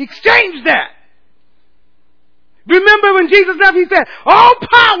 He exchanged that. Remember when Jesus left, he said, all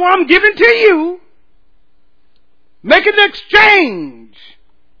power I'm giving to you. Make an exchange.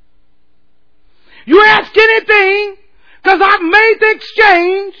 You ask anything, because I've made the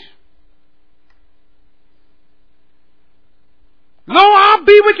exchange. Lo, I'll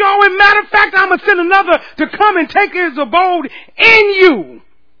be with y'all. As a matter of fact, I'm going to send another to come and take his abode in you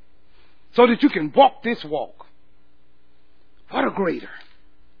so that you can walk this walk. What a greater.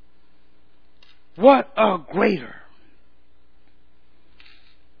 What a greater.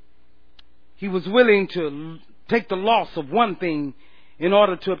 He was willing to take the loss of one thing in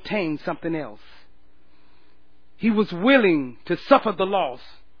order to obtain something else. He was willing to suffer the loss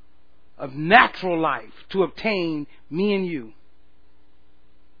of natural life to obtain me and you.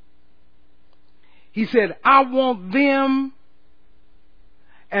 He said, I want them,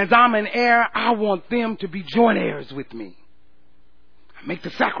 as I'm an heir, I want them to be joint heirs with me. I make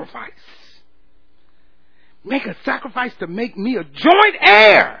the sacrifice. Make a sacrifice to make me a joint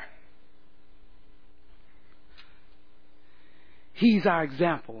heir. He's our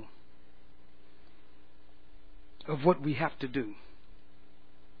example of what we have to do.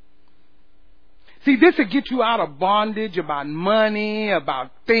 See, this will get you out of bondage about money,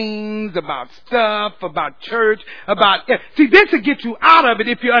 about things, about stuff, about church, see, this will get you out of it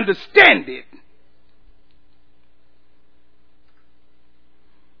if you understand it.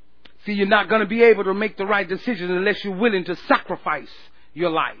 See, you're not going to be able to make the right decision unless you're willing to sacrifice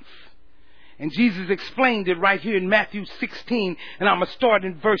your life. And Jesus explained it right here in Matthew 16, and I'm going to start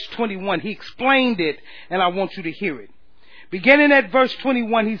in verse 21. He explained it, and I want you to hear it. Beginning at verse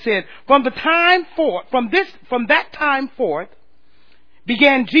 21, he said, From that time forth,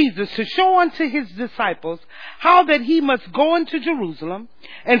 began Jesus to show unto his disciples how that he must go into Jerusalem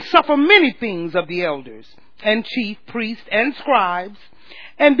and suffer many things of the elders and chief priests and scribes,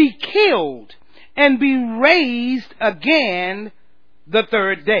 and be killed and be raised again the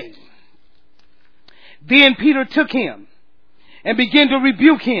third day. Then Peter took him and began to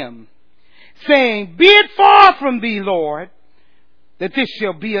rebuke him, saying, Be it far from thee, Lord, that this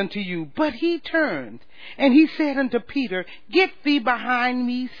shall be unto you. But he turned, and he said unto Peter, Get thee behind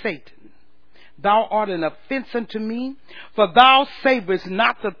me, Satan. Thou art an offense unto me, for thou savorest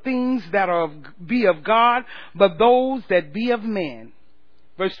not the things that be of God, but those that be of man.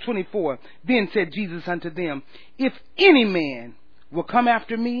 Verse 24, Then said Jesus unto them, If any man will come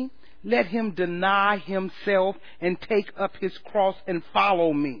after me, let him deny himself and take up his cross and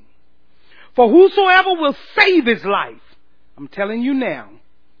follow me. For whosoever will save his life, I'm telling you now,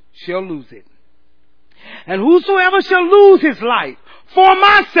 shall lose it. And whosoever shall lose his life for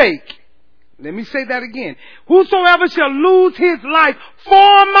my sake, let me say that again. Whosoever shall lose his life for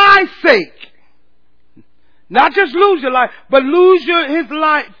my sake, not just lose your life, but lose his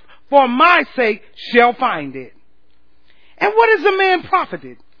life for my sake, shall find it. And what is a man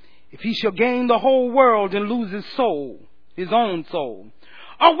profited if he shall gain the whole world and lose his soul, his own soul?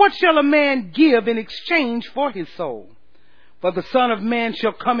 Or what shall a man give in exchange for his soul? For the Son of Man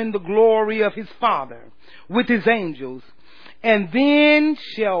shall come in the glory of his Father with his angels, and then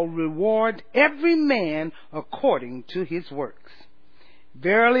shall reward every man according to his works.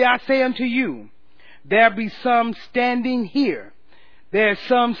 Verily I say unto you, there be some standing here, there are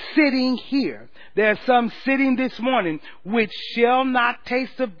some sitting here, there are some sitting this morning, which shall not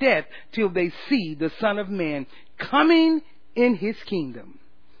taste of death till they see the Son of Man coming in his kingdom.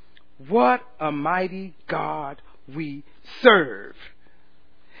 What a mighty God we serve.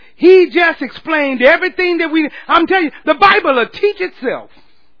 He just explained everything that I'm telling you, the Bible will teach itself.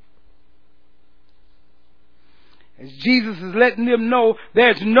 As Jesus is letting them know,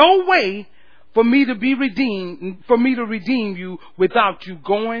 there's no way for me to be redeemed, for me to redeem you without you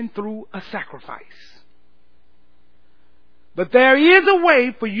going through a sacrifice. But there is a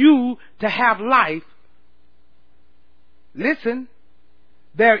way for you to have life. Listen,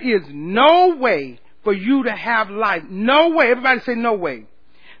 there is no way for you to have life. No way. Everybody say no way.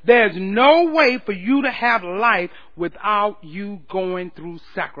 There's no way for you to have life without you going through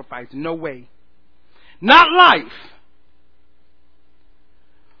sacrifice. No way. Not life.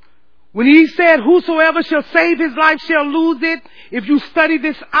 When he said, whosoever shall save his life shall lose it, if you study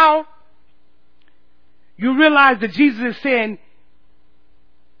this out, you realize that Jesus is saying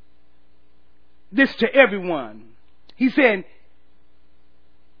this to everyone. He said,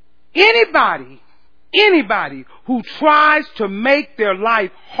 anybody who tries to make their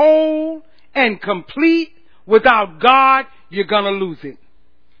life whole and complete without God, you're going to lose it.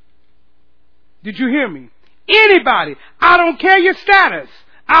 Did you hear me? Anybody. I don't care your status.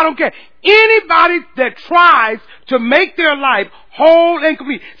 I don't care. Anybody that tries to make their life whole and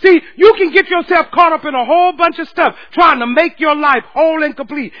complete. See, you can get yourself caught up in a whole bunch of stuff trying to make your life whole and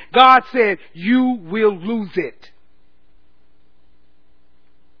complete. God said you will lose it.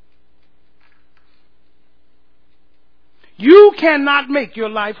 You cannot make your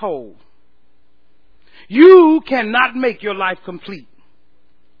life whole. You cannot make your life complete.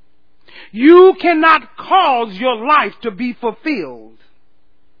 You cannot cause your life to be fulfilled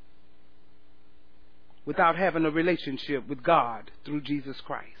without having a relationship with God through Jesus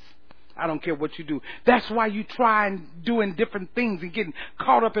Christ. I don't care what you do. That's why you try and doing different things and getting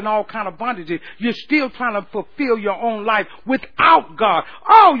caught up in all kind of bondages. You're still trying to fulfill your own life without God.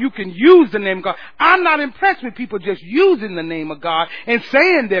 Oh, you can use the name of God. I'm not impressed with people just using the name of God and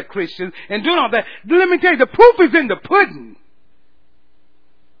saying they're Christians and doing all that. Let me tell you, the proof is in the pudding.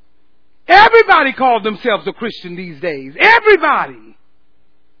 Everybody calls themselves a Christian these days. Everybody.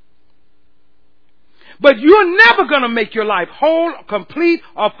 But you're never going to make your life whole, complete,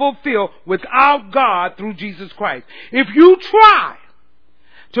 or fulfilled without God through Jesus Christ. If you try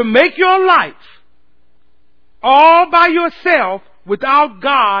to make your life all by yourself without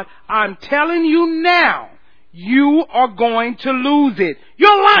God, I'm telling you now, you are going to lose it.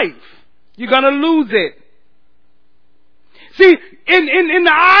 Your life. You're going to lose it. See, in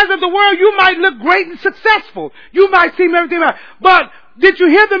the eyes of the world, you might look great and successful. You might seem everything right. But did you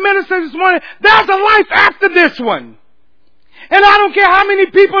hear the minister this morning? There's a life after this one. And I don't care how many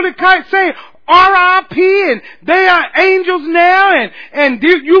people that say R.I.P. and they are angels now and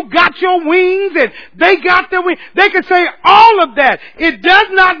you got your wings and they got their wings. They can say all of that. It does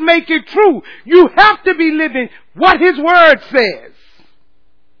not make it true. You have to be living what His Word says.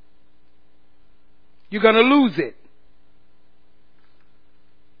 You're going to lose it.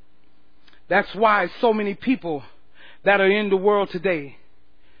 That's why so many people that are in the world today,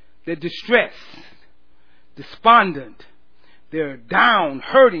 they're distressed, despondent, they're down,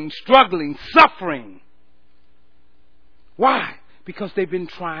 hurting, struggling, suffering. Why? Because they've been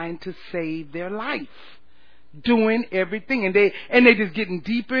trying to save their life, doing everything, and they just getting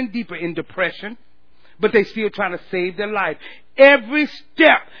deeper and deeper in depression, but they still trying to save their life. Every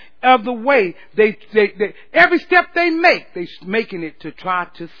step of the way, every step they make, they're making it to try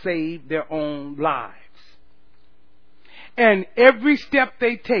to save their own lives. And every step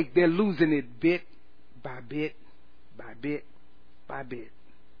they take, they're losing it bit by bit, by bit, by bit.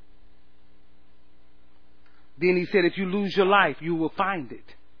 Then He said, if you lose your life, you will find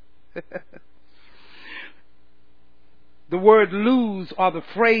it. The word lose, or the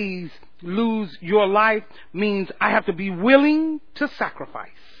phrase lose your life, means I have to be willing to sacrifice.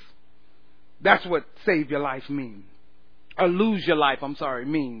 That's what save your life means. Or lose your life,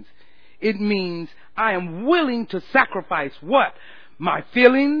 means. It means I am willing to sacrifice what? My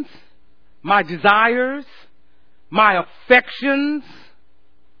feelings, my desires, my affections.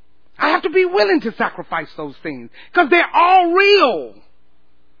 I have to be willing to sacrifice those things because they're all real.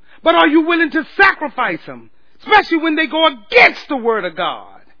 But are you willing to sacrifice them? Especially when they go against the Word of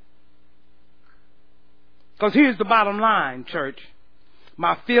God. Because here's the bottom line, church.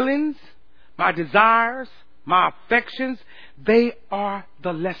 My feelings, my desires, my affections, they are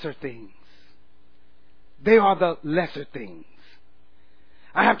the lesser things. They are the lesser things.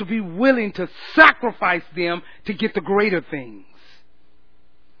 I have to be willing to sacrifice them to get the greater things.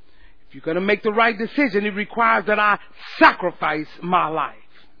 If you're going to make the right decision, it requires that I sacrifice my life.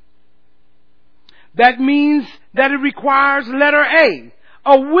 That means that it requires letter A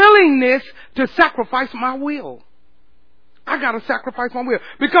willingness to sacrifice my will. I got to sacrifice my will.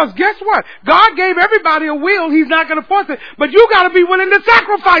 Because guess what? God gave everybody a will. He's not going to force it. But you got to be willing to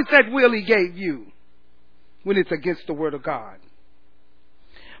sacrifice that will He gave you when it's against the Word of God.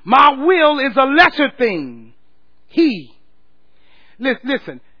 My will is a lesser thing.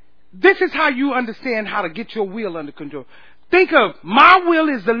 Listen, this is how you understand how to get your will under control. Think of my will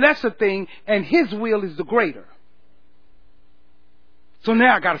is the lesser thing and His will is the greater. So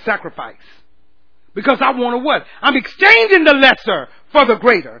now I got to sacrifice. Because I want to what? I'm exchanging the lesser for the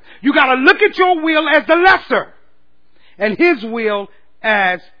greater. You got to look at your will as the lesser and His will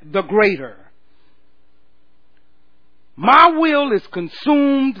as the greater. My will is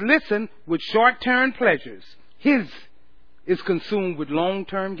consumed, listen, with short-term pleasures. His is consumed with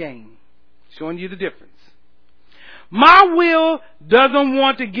long-term gain. Showing you the difference. My will doesn't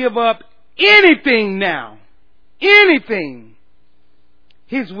want to give up anything now. Anything.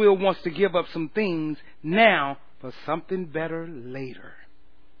 His will wants to give up some things now for something better later.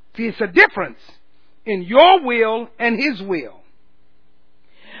 See, it's a difference in your will and His will.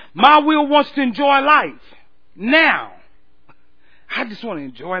 My will wants to enjoy life now. I just want to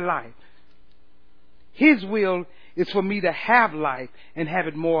enjoy life. His will is for me to have life and have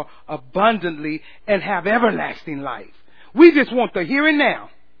it more abundantly and have everlasting life. We just want the here and now.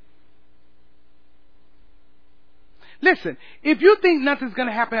 Listen, if you think nothing's going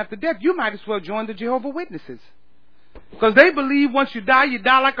to happen after death, you might as well join the Jehovah's Witnesses. Because they believe once you die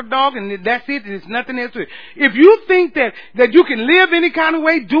like a dog, and that's it, and there's nothing else to it. If you think that you can live any kind of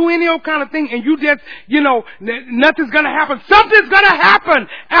way, do any old kind of thing, and you just, nothing's going to happen, something's going to happen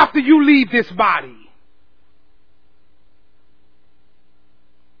after you leave this body.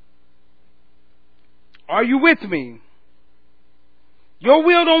 Are you with me? Your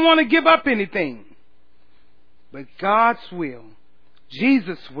will don't want to give up anything. But God's will,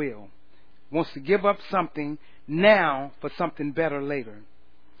 Jesus' will, wants to give up something now for something better later.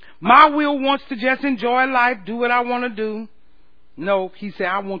 My will wants to just enjoy life, do what I want to do. No, he said,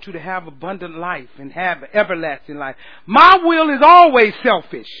 I want you to have abundant life and have everlasting life. My will is always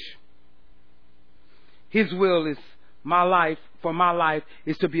selfish. His will is my life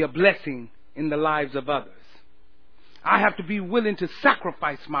is to be a blessing in the lives of others. I have to be willing to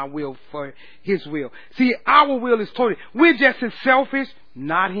sacrifice my will for his will. See, our will is totally, we're just as selfish,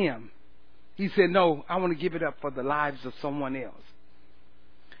 not him. He said, no, I want to give it up for the lives of someone else.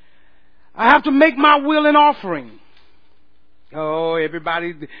 I have to make my will an offering. Oh,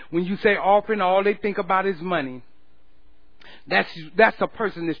 everybody, when you say offering, all they think about is money. That's a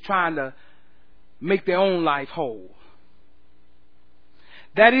person that's trying to make their own life whole.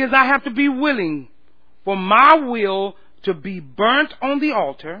 That is, I have to be willing for my will to be burnt on the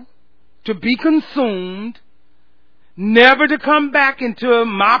altar, to be consumed, never to come back into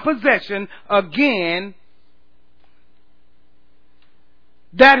my possession again.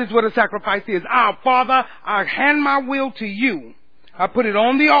 That is what a sacrifice is. Father, I hand my will to you. I put it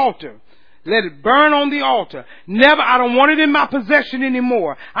on the altar. Let it burn on the altar. I don't want it in my possession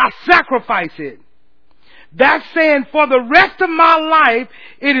anymore. I sacrifice it. That's saying for the rest of my life,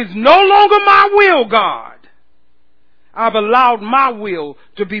 it is no longer my will, God. I've allowed my will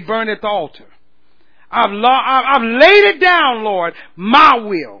to be burned at the altar. I've laid it down, Lord, my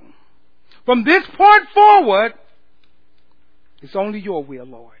will. From this point forward, it's only your will,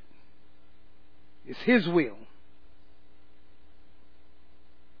 Lord. It's his will.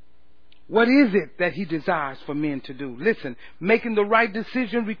 What is it that he desires for men to do? Listen, making the right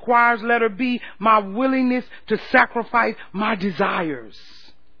decision requires, letter B, my willingness to sacrifice my desires.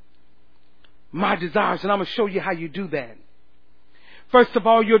 My desires, and I'm going to show you how you do that. First of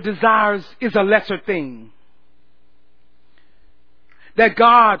all, your desires is a lesser thing that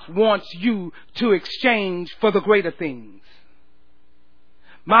God wants you to exchange for the greater things.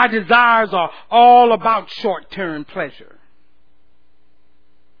 My desires are all about short-term pleasure.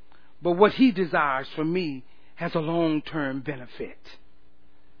 But what he desires for me has a long-term benefit.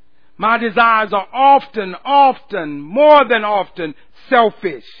 My desires are often, more than often,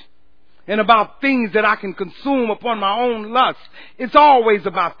 selfish and about things that I can consume upon my own lust. It's always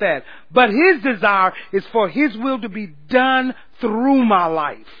about that. But his desire is for his will to be done through my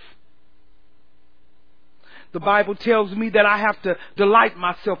life. The Bible tells me that I have to delight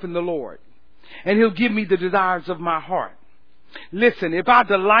myself in the Lord, and he'll give me the desires of my heart. Listen, if I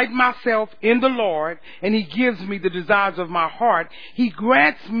delight myself in the Lord and he gives me the desires of my heart, he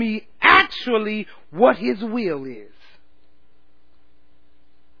grants me actually what his will is.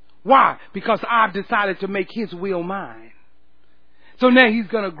 Why? Because I've decided to make his will mine. So now he's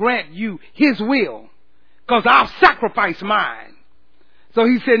going to grant you his will because I've sacrificed mine. So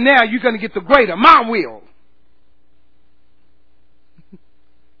he said, now you're going to get the greater, my will.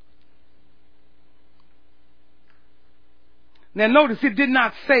 Now notice it did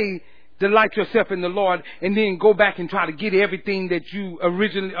not say delight yourself in the Lord and then go back and try to get everything that you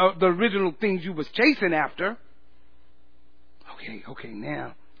originally, the original things you was chasing after. Okay,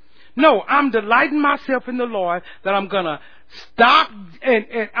 now. No, I'm delighting myself in the Lord that I'm gonna stop and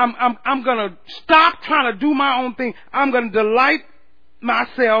I'm gonna stop trying to do my own thing. I'm gonna delight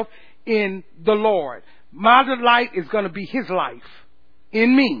myself in the Lord. My delight is gonna be his life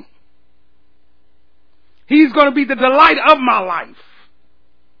in me. He's going to be the delight of my life.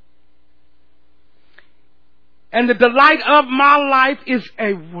 And the delight of my life is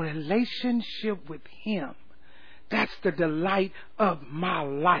a relationship with him. That's the delight of my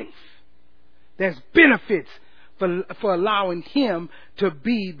life. There's benefits for allowing him to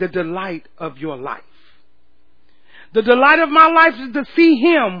be the delight of your life. The delight of my life is to see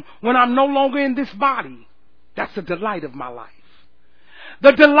him when I'm no longer in this body. That's the delight of my life.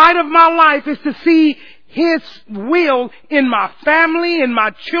 The delight of my life is to see his will in my family, in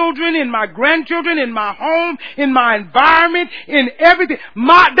my children, in my grandchildren, in my home, in my environment, in everything.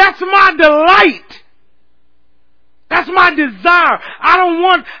 That's my delight. That's my desire. I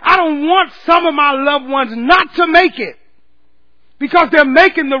don't want some of my loved ones not to make it because they're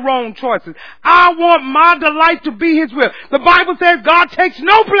making the wrong choices. I want my delight to be his will. The Bible says God takes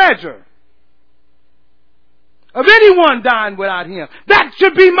no pleasure. of anyone dying without him. That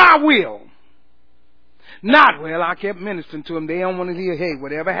should be my will. Not, well, I kept ministering to them. They don't want to hear, hey,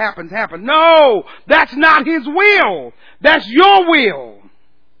 whatever happens, happen. No, that's not his will. That's your will.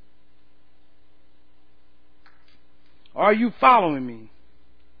 Are you following me?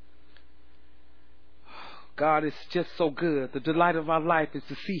 God is just so good. The delight of my life is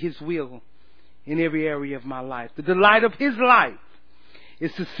to see his will in every area of my life. The delight of his life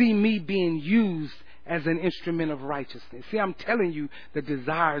is to see me being used as an instrument of righteousness. See, I'm telling you the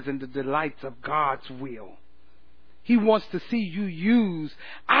desires and the delights of God's will. He wants to see you used.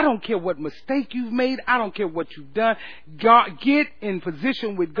 I don't care what mistake you've made. I don't care what you've done. God, get in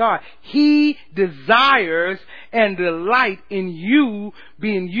position with God. He desires and delight in you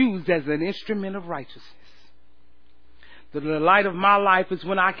being used as an instrument of righteousness. The delight of my life is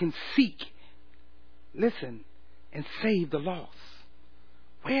when I can seek, listen, and save the lost.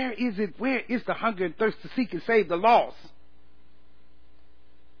 Where is it? Where is the hunger and thirst to seek and save the lost?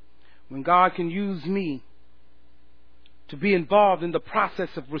 When God can use me to be involved in the process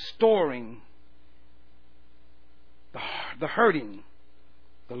of restoring the hurting,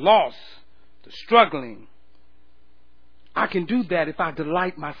 the lost, the struggling. I can do that if I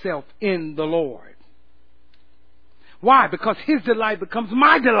delight myself in the Lord. Why? Because his delight becomes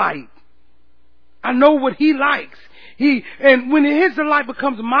my delight. I know what he likes. And when his delight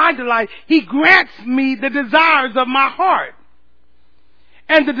becomes my delight, he grants me the desires of my heart.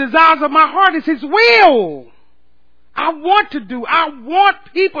 And the desires of my heart is his will. I want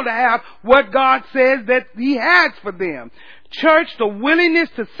people to have what God says that he has for them. Church, the willingness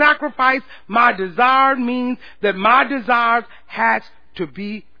to sacrifice my desire means that my desires has to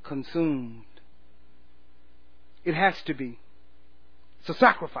be consumed. It has to be. It's a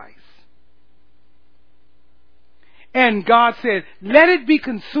sacrifice. And God said, let it be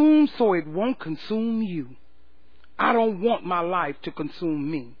consumed so it won't consume you. I don't want my life to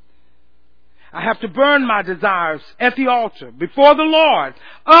consume me. I have to burn my desires at the altar before the Lord.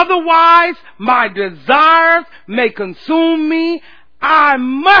 Otherwise, my desires may consume me. I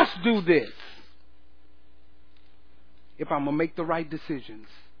must do this if I'm going to make the right decisions.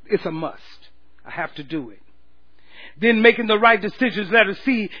 It's a must. I have to do it. Then making the right decisions, let us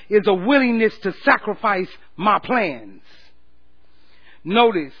see, is a willingness to sacrifice my plans.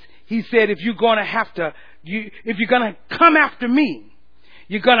 Notice, he said, if you're going to come after me,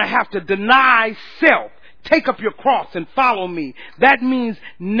 you're going to have to deny self, take up your cross and follow me. That means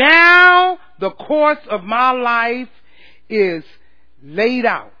now the course of my life is laid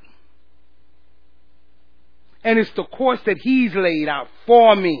out. And it's the course that he's laid out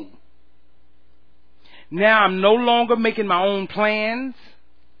for me. Now I'm no longer making my own plans.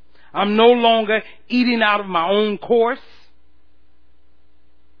 I'm no longer eating out of my own course.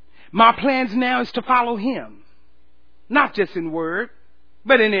 My plans now is to follow him. Not just in word,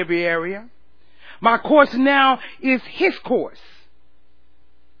 but in every area. My course now is his course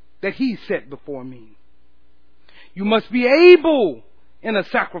that he set before me. You must be able in a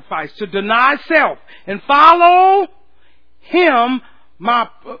sacrifice to deny self and follow him.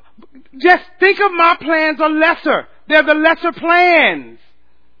 Just think of my plans are lesser. They're the lesser plans.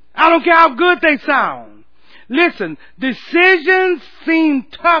 I don't care how good they sound. Listen, decisions seem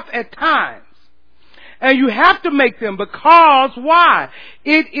tough at times. And you have to make them because why?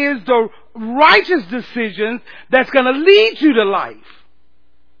 It is the righteous decisions that's going to lead you to life.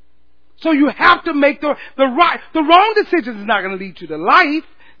 So you have to make the wrong decisions is not going to lead you to life.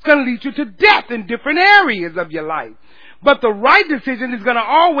 It's going to lead you to death in different areas of your life. But the right decision is going to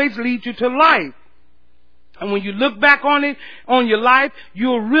always lead you to life. And when you look back on it, on your life,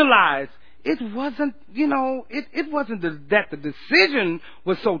 you'll realize it wasn't, it wasn't that the decision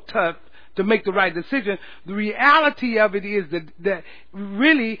was so tough to make the right decision. The reality of it is that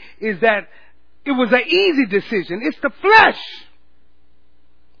really is that it was an easy decision. It's the flesh.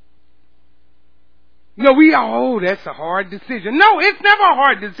 That's a hard decision. No, it's never a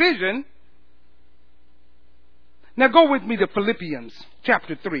hard decision. Now go with me to Philippians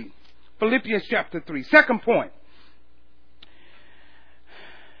chapter 3. Philippians chapter 3. Second point.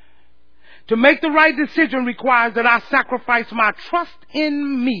 To make the right decision requires that I sacrifice my trust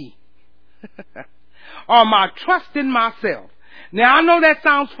in me. Or my trust in myself. Now I know that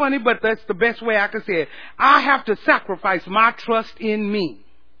sounds funny, but that's the best way I can say it. I have to sacrifice my trust in me.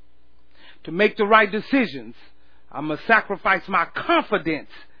 To make the right decisions, I must sacrifice my confidence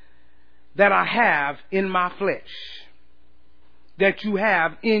that I have in my flesh, that you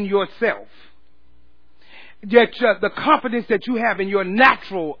have in yourself, the confidence that you have in your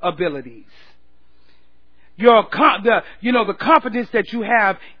natural abilities, the confidence that you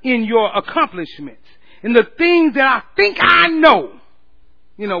have in your accomplishments. In the things that I think I know.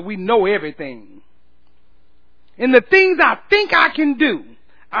 You know, we know everything. In the things I think I can do,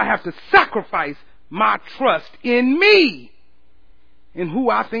 I have to sacrifice my trust in me, in who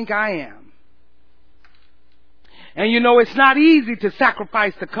I think I am. And you know, it's not easy to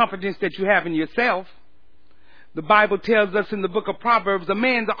sacrifice the confidence that you have in yourself. The Bible tells us in the book of Proverbs, a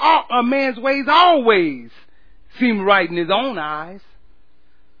man's ways always seem right in his own eyes.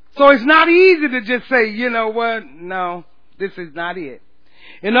 So it's not easy to just say, you know what, no, this is not it.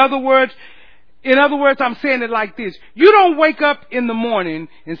 In other words, I'm saying it like this. You don't wake up in the morning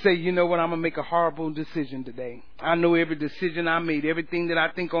and say, you know what, I'm going to make a horrible decision today. I know every decision I made, everything that I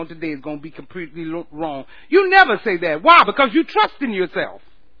think on today is going to be completely wrong. You never say that. Why? Because you trust in yourself.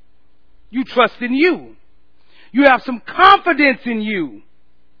 You trust in you. You have some confidence in you.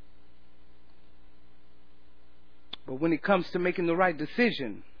 But when it comes to making the right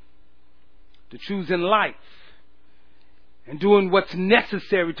decision, to choosing life, and doing what's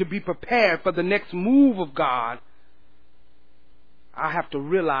necessary to be prepared for the next move of God, I have to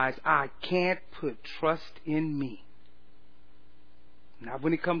realize I can't put trust in me. Now,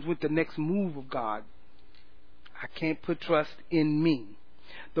 when it comes with the next move of God, I can't put trust in me.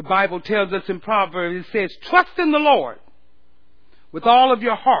 The Bible tells us in Proverbs, it says, trust in the Lord with all of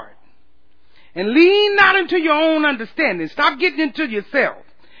your heart and lean not into your own understanding. Stop getting into yourself.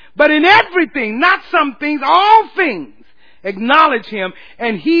 But in everything, not some things, all things, acknowledge Him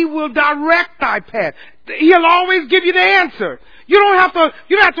and He will direct thy path. He'll always give you the answer. You don't have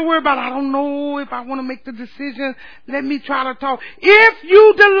to worry about, I don't know if I want to make the decision. Let me try to talk. If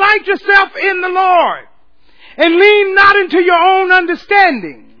you delight yourself in the Lord and lean not into your own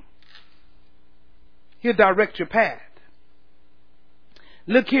understanding, He'll direct your path.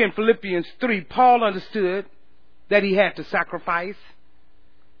 Look here in Philippians 3. Paul understood that he had to sacrifice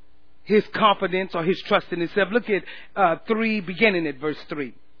his confidence or his trust in himself. Look at 3, beginning at verse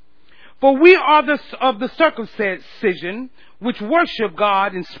 3. For we are of the circumcision, which worship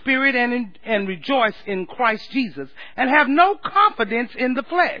God in spirit and rejoice in Christ Jesus, and have no confidence in the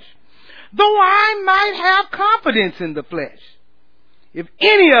flesh. Though I might have confidence in the flesh. If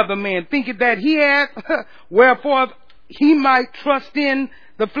any other man thinketh that he hath, wherefore he might trust in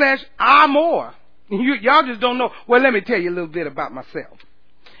the flesh, I more. Y'all just don't know. Well, let me tell you a little bit about myself.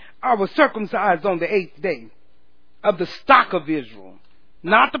 I was circumcised on the 8th day of the stock of Israel.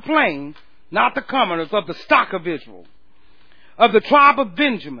 Not the plain, not the commoners, of the stock of Israel. Of the tribe of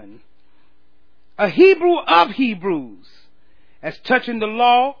Benjamin. A Hebrew of Hebrews. As touching the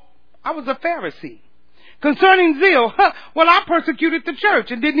law, I was a Pharisee. Concerning zeal, well, I persecuted the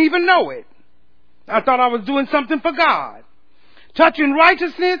church and didn't even know it. I thought I was doing something for God. Touching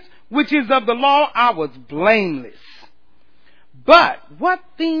righteousness, which is of the law, I was blameless. But what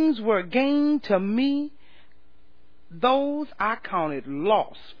things were gained to me, those I counted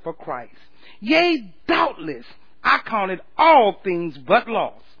loss for Christ. Yea, doubtless, I counted all things but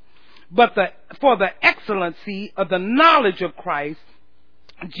loss. But for the excellency of the knowledge of Christ,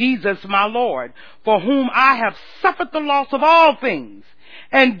 Jesus my Lord, for whom I have suffered the loss of all things,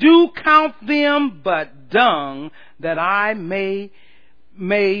 and do count them but dung, that I may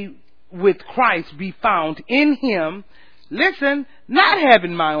with Christ be found in Him. Listen, not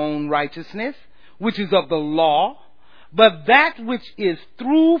having my own righteousness, which is of the law, but that which is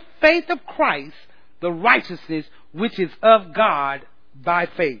through faith of Christ, the righteousness which is of God by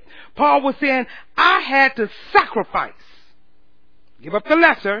faith. Paul was saying, I had to sacrifice, give up the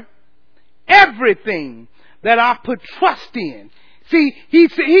lesser, everything that I put trust in. See, he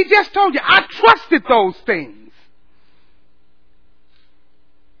just told you, I trusted those things.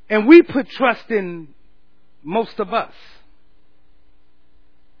 And we put trust in most of us.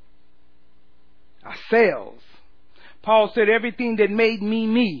 Ourselves. Paul said everything that made me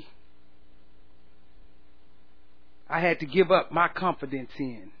me, I had to give up my confidence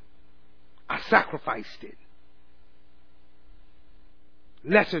in. I sacrificed it.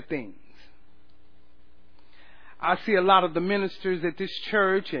 Lesser things. I see a lot of the ministers at this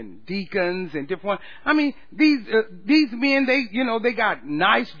church and deacons and different ones. I mean, these men, they got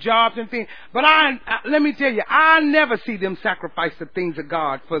nice jobs and things. But let me tell you, I never see them sacrifice the things of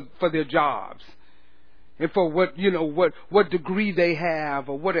God for their jobs. And for what degree they have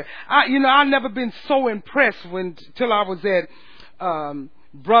or what. I've never been so impressed till I was at,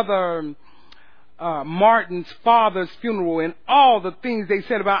 Brother Martin's father's funeral and all the things they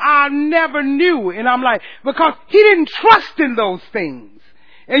said about, I never knew. And I'm like, because he didn't trust in those things.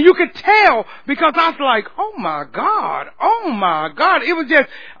 And you could tell because I was like, oh my God. It was just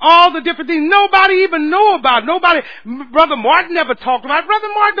all the different things nobody even knew about. Brother Martin never talked about it. Brother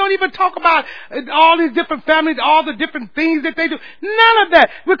Martin don't even talk about all these different families, all the different things that they do. None of that.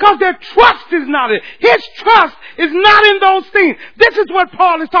 Because their trust is not in it. His trust is not in those things. This is what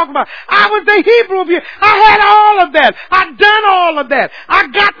Paul is talking about. I was the Hebrew of you. I had all of that. I'd done all of that. I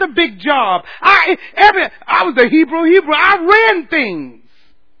got the big job. I was the Hebrew. I ran things.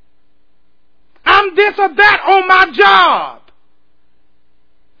 I'm this or that on my job.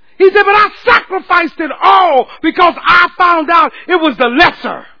 He said, but I sacrificed it all because I found out it was the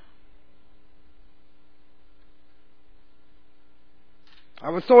lesser.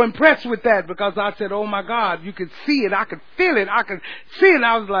 I was so impressed with that because I said, oh my God, you could see it. I could feel it. I could see it.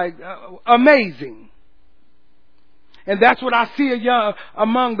 I was like, amazing. And that's what I see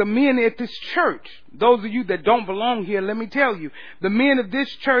among the men at this church. Those of you that don't belong here, let me tell you, the men of this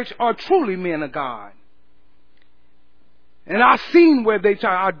church are truly men of God. And I've seen where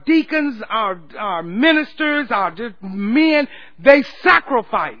our deacons, our ministers, our just men, they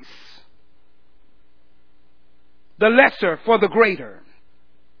sacrifice the lesser for the greater.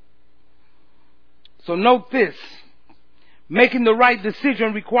 So note this, making the right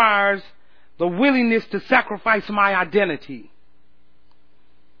decision requires the willingness to sacrifice my identity.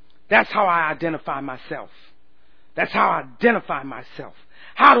 That's how I identify myself. How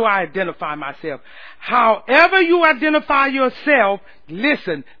do I identify myself? However you identify yourself,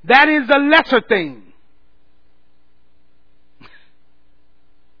 listen, that is the lesser thing.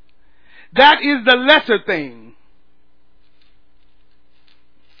 That is the lesser thing.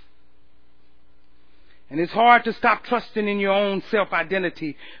 And it's hard to stop trusting in your own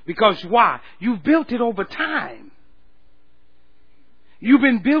self-identity because why? You've built it over time. You've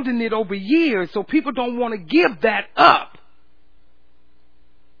been building it over years, so people don't want to give that up.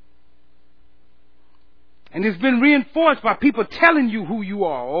 And it's been reinforced by people telling you who you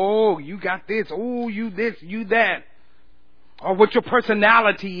are. Oh, you got this. Oh, you this, you that. Or what your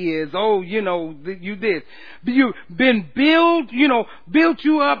personality is. Oh, you this. You've been built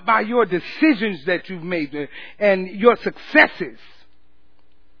you up by your decisions that you've made and your successes.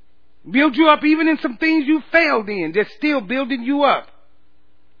 Build you up even in some things you failed in. They're still building you up.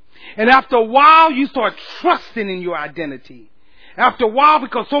 And after a while, you start trusting in your identity. After a while,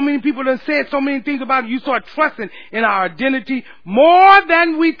 because so many people have said so many things about it, you start trusting in our identity more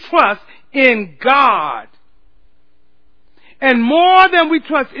than we trust in God. And more than we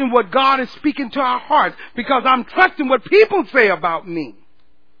trust in what God is speaking to our hearts, because I'm trusting what people say about me.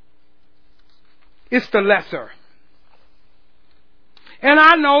 It's the lesser. And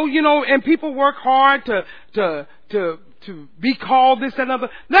I know, and people work hard to be called this and other.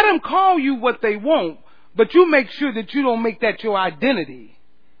 Let them call you what they want, but you make sure that you don't make that your identity.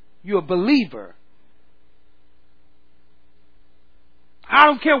 You're a believer. I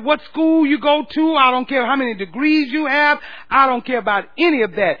don't care what school you go to. I don't care how many degrees you have. I don't care about any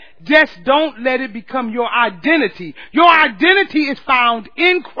of that. Just don't let it become your identity. Your identity is found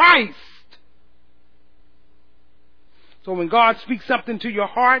in Christ. So when God speaks something to your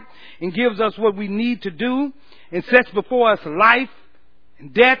heart and gives us what we need to do and sets before us life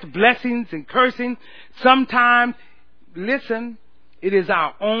and death, blessings and cursing, sometimes, listen, it is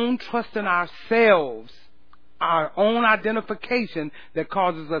our own trust in ourselves, our own identification that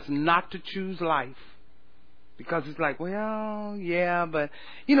causes us not to choose life. Because it's like, well, yeah, but,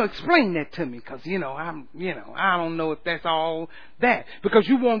 explain that to me because, I don't know if that's all that. Because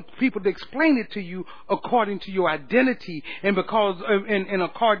you want people to explain it to you according to your identity and and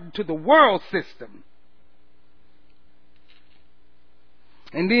according to the world system.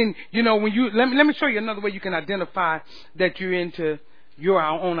 And then, when let me show you another way you can identify that you're into your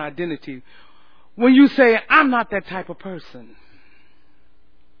own identity. When you say, I'm not that type of person.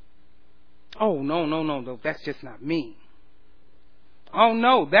 Oh, no, that's just not me. Oh,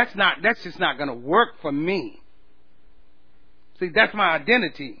 no, that's just not going to work for me. See, that's my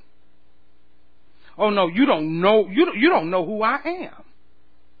identity. Oh, no, you don't know who I am.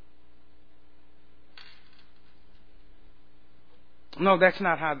 No, that's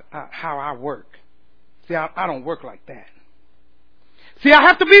not how I work. See, I don't work like that. See, I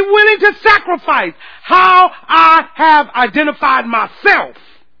have to be willing to sacrifice how I have identified myself.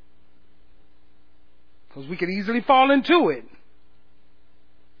 Because we could easily fall into it.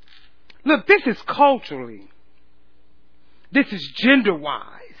 Look, this is culturally. This is gender-wise,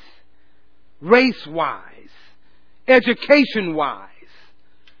 race-wise, education-wise.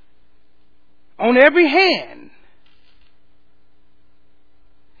 On every hand,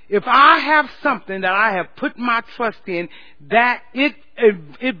 if I have something that I have put my trust in, that it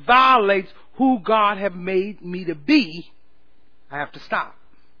it violates who God have made me to be, I have to stop.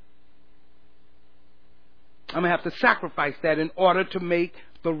 I'm going to have to sacrifice that in order to make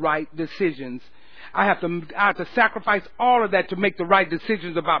the right decisions. I have to sacrifice all of that to make the right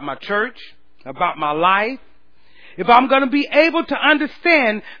decisions about my church, about my life. If I'm going to be able to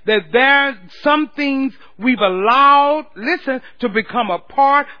understand that there are some things we've allowed, listen, to become a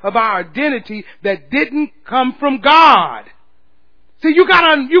part of our identity that didn't come from God. See, you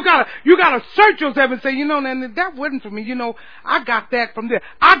gotta search yourself and say, that wasn't for me. I got that from there.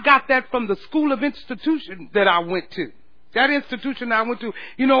 I got that from the school of institution that I went to. That institution I went to,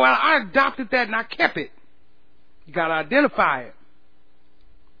 I adopted that and I kept it. You gotta identify it.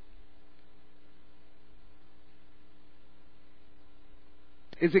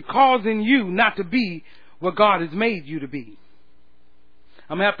 Is it causing you not to be what God has made you to be?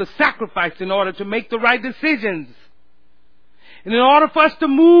 I'm going to have to sacrifice in order to make the right decisions. And in order for us to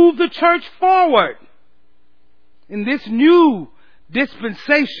move the church forward in this new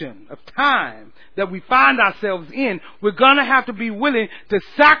dispensation of time that we find ourselves in, we're going to have to be willing to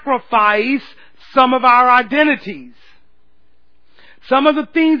sacrifice some of our identities. Some of the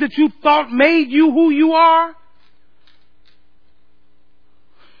things that you thought made you who you are.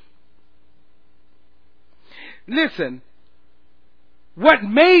 Listen, what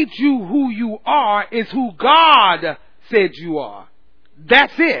made you who you are is who God said you are.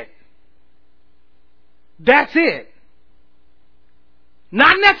 That's it. That's it.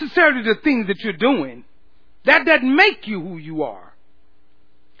 Not necessarily the things that you're doing. That doesn't make you who you are.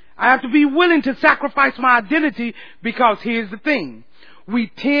 I have to be willing to sacrifice my identity because here's the thing. We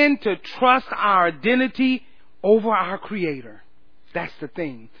tend to trust our identity over our Creator. That's the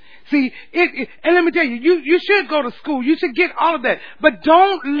thing. See, and let me tell you, you should go to school. You should get all of that. But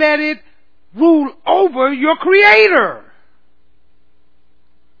don't let it rule over your Creator.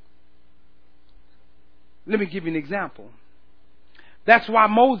 Let me give you an example. That's why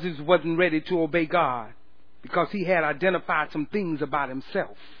Moses wasn't ready to obey God, because he had identified some things about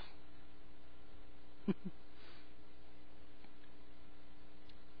himself.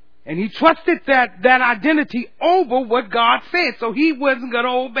 And he trusted that identity over what God said. So he wasn't going to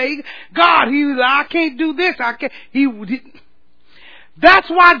obey God. He was like, I can't do this. I can't. That's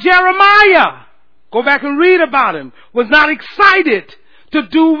why Jeremiah, go back and read about him, was not excited to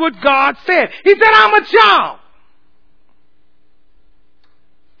do what God said. He said, I'm a child.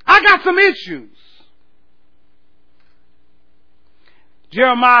 I got some issues.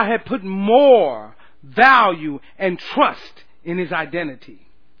 Jeremiah had put more value and trust in his identity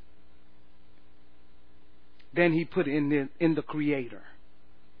than he put in the Creator.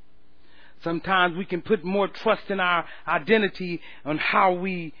 Sometimes we can put more trust in our identity on how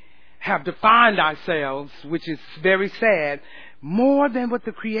we have defined ourselves, which is very sad, more than what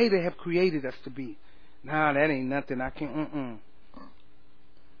the Creator have created us to be. Nah, that ain't nothing. I can't.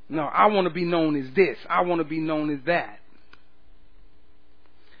 No, I want to be known as this. I want to be known as that.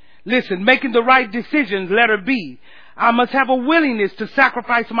 Listen, making the right decisions, letter B. I must have a willingness to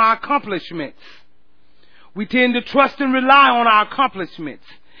sacrifice my accomplishments. We tend to trust and rely on our accomplishments.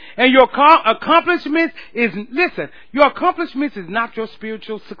 And your accomplishments is, listen, your accomplishments is not your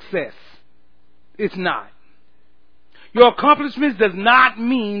spiritual success. It's not. Your accomplishments does not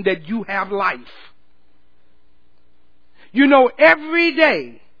mean that you have life. Every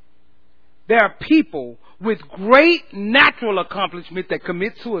day there are people with great natural accomplishment that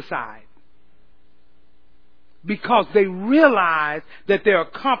commit suicide because they realize that their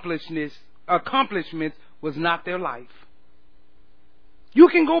accomplishments was not their life. You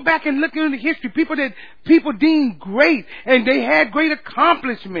can go back and look into history. People deemed great and they had great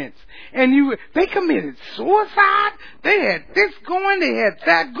accomplishments. And they committed suicide. They had this going, they had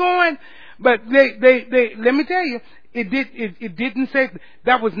that going. But they let me tell you, it didn't say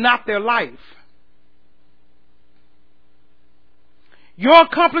that was not their life. Your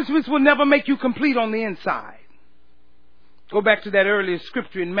accomplishments will never make you complete on the inside. Go back to that earlier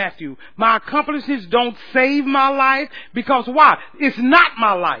scripture in Matthew. My accomplishments don't save my life because why? It's not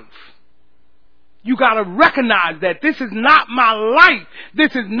my life. You got to recognize that this is not my life.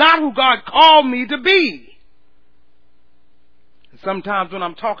 This is not who God called me to be. Sometimes when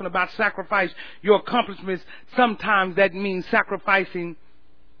I'm talking about sacrifice, your accomplishments, sometimes that means sacrificing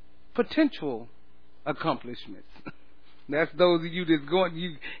potential accomplishments. That's those of you that's going,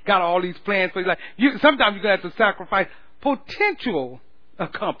 you got all these plans for your life. Sometimes you're going to have to sacrifice potential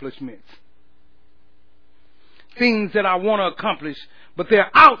accomplishments. Things that I want to accomplish, but they're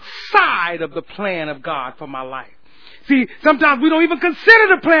outside of the plan of God for my life. See, sometimes we don't even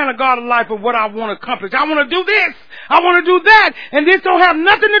consider the plan of God in life of what I want to accomplish. I want to do this. I want to do that. And this don't have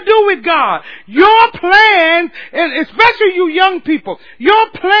nothing to do with God. Your plans, and especially you young people, your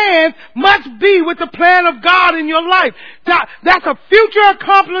plans must be with the plan of God in your life. That's a future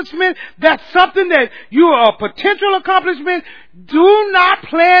accomplishment. That's something that you are a potential accomplishment. Do not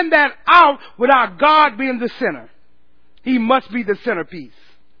plan that out without God being the center. He must be the centerpiece.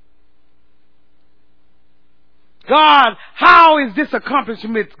 God, how is this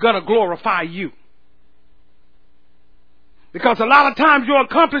accomplishment going to glorify you? Because a lot of times your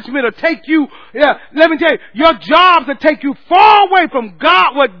accomplishment will take you, let me tell you, your jobs will take you far away from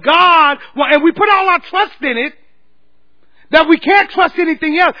God, what God wants. And we put all our trust in it, that we can't trust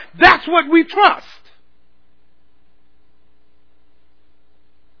anything else. That's what we trust.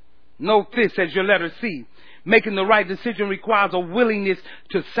 Note this as your letter C. Making the right decision requires a willingness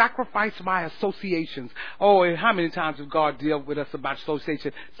to sacrifice my associations. Oh, and how many times has God dealt with us about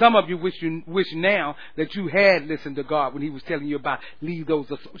association? Some of you wish now that you had listened to God when He was telling you about leave those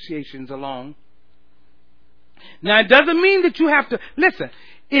associations alone. Now, it doesn't mean that you have to, listen,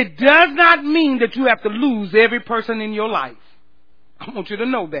 it does not mean that you have to lose every person in your life. I want you to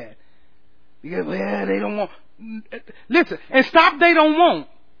know that. Because, well, they don't want, listen, and stop they don't want.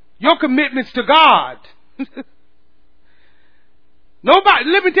 Your commitments to God. Nobody,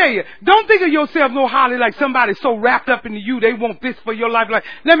 let me tell you, don't think of yourself no highly like somebody so wrapped up into you, they want this for your life. Like,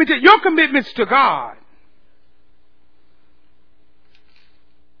 let me tell you, your commitments to God.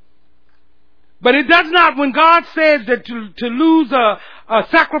 But it does not, when God says that to lose a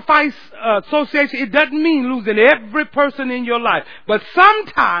sacrifice association, it doesn't mean losing every person in your life. But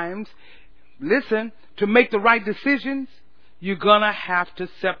sometimes, listen, to make the right decisions, you're going to have to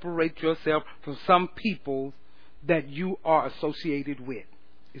separate yourself from some people that you are associated with.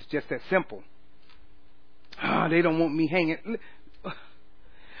 It's just that simple. They don't want me hanging.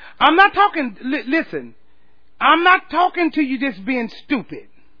 I'm not talking, listen, I'm not talking to you just being stupid.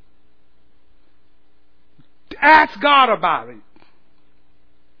 Ask God about it.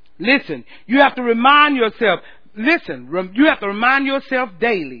 Listen, you have to remind yourself, you have to remind yourself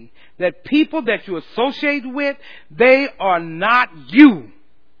daily that people that you associate with, they are not you.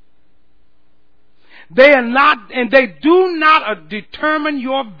 They are not, and they do not determine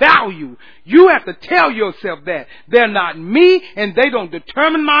your value. You have to tell yourself that. They're not me, and they don't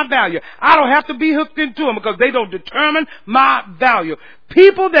determine my value. I don't have to be hooked into them because they don't determine my value.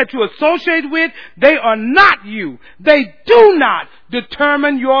 People that you associate with, they are not you. They do not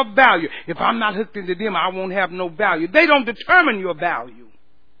determine your value. If I'm not hooked into them, I won't have no value. They don't determine your value.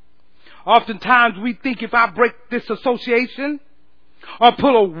 Oftentimes we think if I break this association or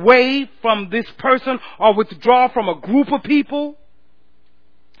pull away from this person or withdraw from a group of people,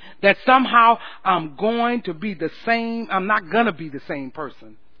 that somehow I'm going to be the same. I'm not going to be the same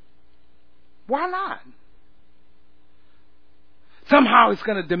person. Why not? Somehow it's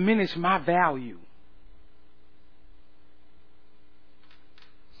going to diminish my value.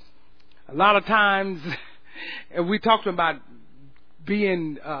 A lot of times, and we talked about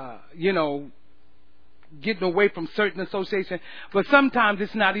being, getting away from certain association. But sometimes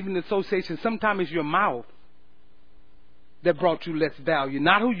it's not even the association. Sometimes it's your mouth that brought you less value.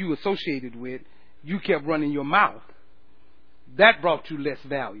 Not who you associated with. You kept running your mouth. That brought you less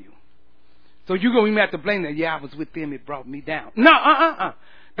value. So you're going to even have to blame that. Yeah, I was with them. It brought me down. No,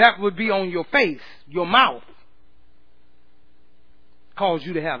 That would be on your face. Your mouth caused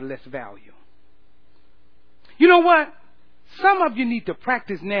you to have less value. You know what? Some of you need to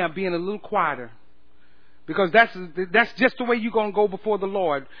practice now being a little quieter. Because that's just the way you're going to go before the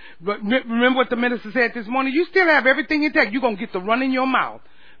Lord. But remember what the minister said this morning? You still have everything intact. You're going to get to run in your mouth.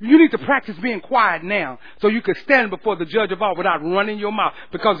 You need to practice being quiet now so you can stand before the judge of all without running your mouth.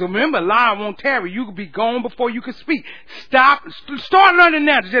 Because remember, lie won't tarry. You could be gone before you can speak. Start learning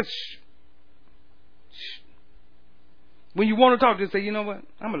now to just shh. When you want to talk, just say, you know what?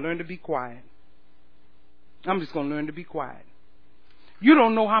 I'm going to learn to be quiet. I'm just going to learn to be quiet. You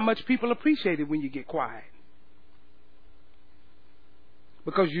don't know how much people appreciate it when you get quiet.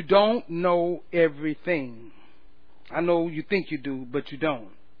 Because you don't know everything. I know you think you do, but you don't.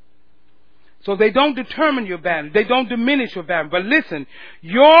 So they don't determine your value. They don't diminish your value. But listen,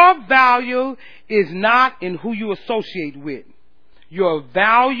 your value is not in who you associate with. Your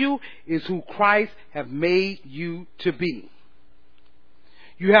value is who Christ has made you to be.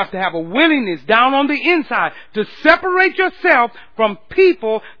 You have to have a willingness down on the inside to separate yourself from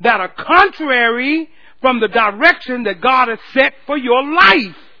people that are contrary from the direction that God has set for your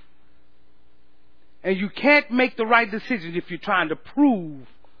life. And you can't make the right decision if you're trying to prove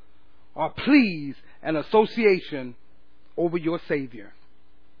or please an association over your Savior.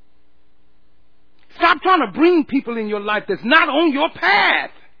 Stop trying to bring people in your life that's not on your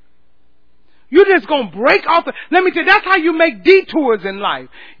path. You're just going to break off. Let me tell you, that's how you make detours in life.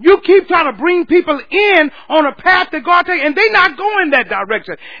 You keep trying to bring people in on a path that God takes, and they're not going that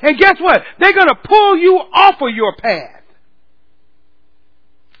direction. And guess what? They're going to pull you off of your path.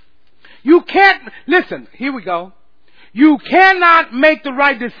 You can't, listen, here we go. You cannot make the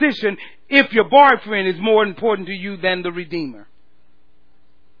right decision if your boyfriend is more important to you than the Redeemer.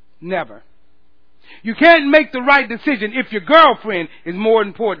 Never. You can't make the right decision if your girlfriend is more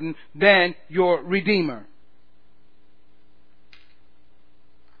important than your Redeemer.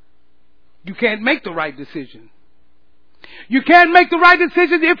 You can't make the right decision. You can't make the right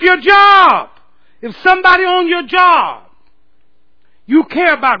decision if your job, if somebody on your job, you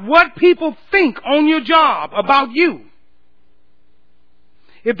care about what people think on your job about you.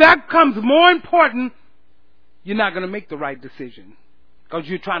 If that becomes more important, you're not going to make the right decision. Because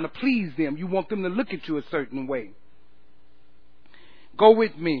you're trying to please them. You want them to look at you a certain way. Go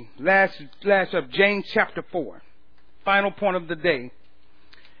with me. Last up, James chapter 4. Final point of the day.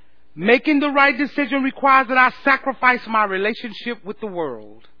 Making the right decision requires that I sacrifice my relationship with the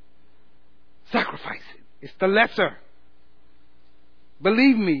world. Sacrifice it. It's the lesser.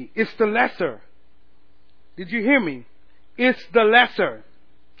 Believe me, it's the lesser. Did you hear me? It's the lesser.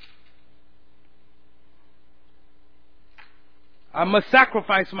 I must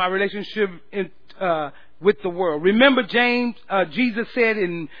sacrifice my relationship with the world. Remember Jesus said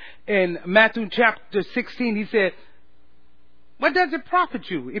in Matthew chapter 16, he said, what does it profit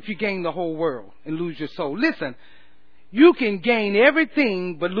you if you gain the whole world and lose your soul? Listen, you can gain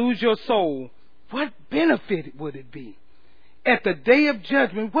everything but lose your soul. What benefit would it be? At the day of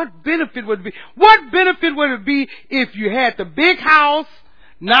judgment, what benefit would it be? What benefit would it be if you had the big house,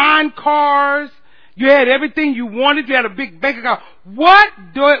 9 cars, you had everything you wanted, you had a big bank account? What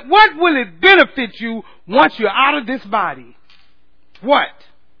will it benefit you once you're out of this body? What?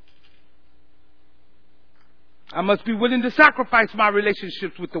 I must be willing to sacrifice my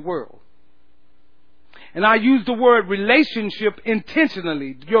relationships with the world. And I use the word relationship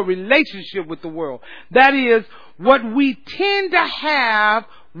intentionally. Your relationship with the world. That is, what we tend to have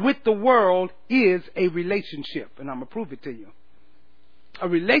with the world is a relationship. And I'm going to prove it to you. A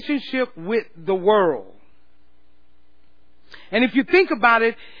relationship with the world. And if you think about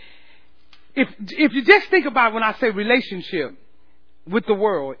it, if you just think about when I say relationship with the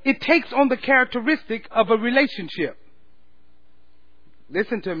world, it takes on the characteristic of a relationship.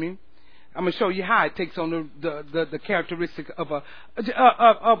 Listen to me. I'm going to show you how it takes on the characteristic of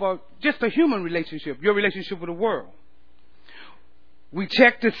just a human relationship, your relationship with the world. We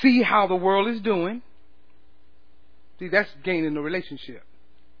check to see how the world is doing. See, that's gaining the relationship.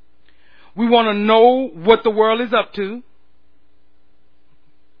 We want to know what the world is up to.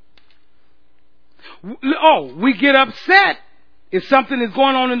 We get upset if something is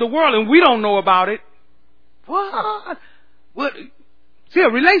going on in the world and we don't know about it. What? See, a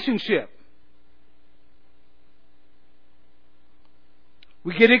relationship.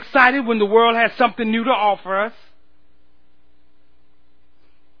 We get excited when the world has something new to offer us.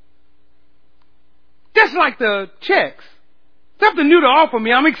 Just like the checks. Something new to offer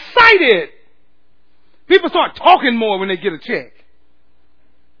me. I'm excited. People start talking more when they get a check.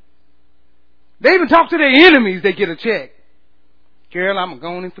 They even talk to their enemies, they get a check. Girl, I'm going to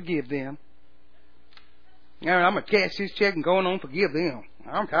go on and forgive them. Girl, I'm going to cash this check and go on and forgive them.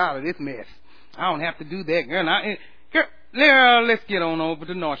 I'm tired of this mess. I don't have to do that. Girl, let's get on over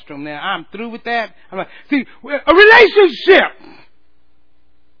to Nordstrom now. I'm through with that. I'm like, see, a relationship.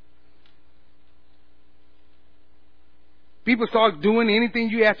 People start doing anything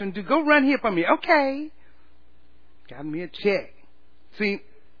you ask them to do. Go run here for me. Okay. Got me a check. See,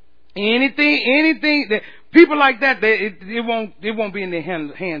 anything that people like that, it won't be in their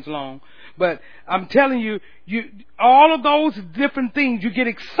hands long. But I'm telling you, all of those different things, you get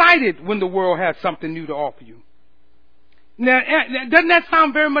excited when the world has something new to offer you. Now, doesn't that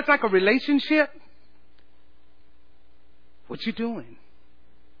sound very much like a relationship? What you doing?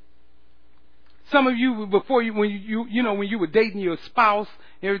 Some of you, when you were dating your spouse,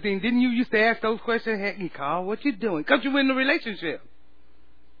 everything, didn't you used to ask those questions? Hey, Carl, what you doing? Because you were in a relationship.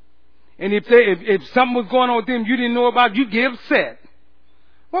 And if something was going on with them you didn't know about, you get upset.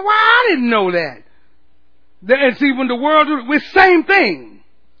 Well, why I didn't know that? And see, when the world, we're same thing.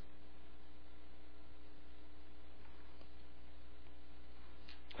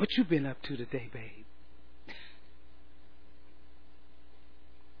 What you been up to today, babe?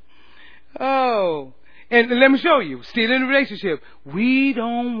 Oh, and let me show you. Still in a relationship, we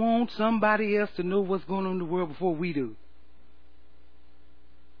don't want somebody else to know what's going on in the world before we do.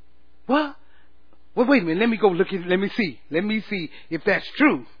 Well, wait a minute. Let me go look at. Let me see if that's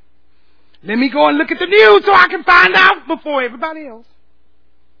true. Let me go and look at the news so I can find out before everybody else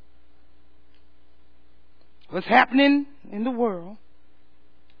what's happening in the world.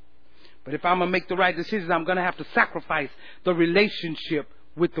 But if I'm going to make the right decisions, I'm going to have to sacrifice the relationship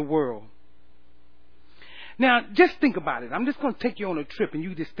with the world. Now, just think about it. I'm just going to take you on a trip and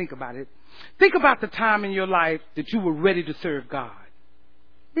you just think about it. Think about the time in your life that you were ready to serve God.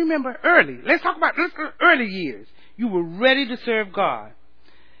 Remember, let's talk about early years. You were ready to serve God.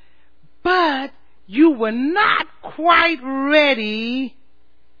 But you were not quite ready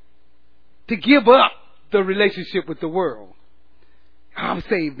to give up the relationship with the world. I'm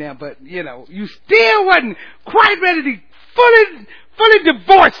saved now, but you still wasn't quite ready to fully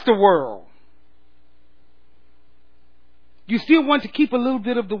divorce the world. You still want to keep a little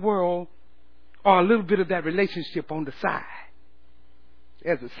bit of the world or a little bit of that relationship on the side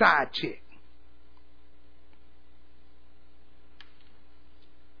as a side chick.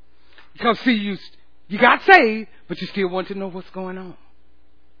 Because see, you got saved, but you still want to know what's going on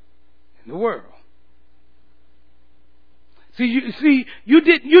in the world. You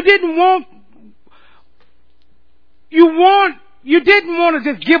didn't want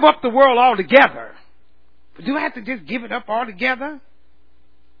to just give up the world altogether. But do I have to just give it up altogether?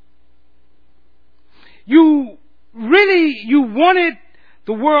 You wanted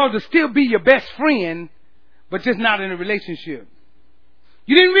the world to still be your best friend, but just not in a relationship.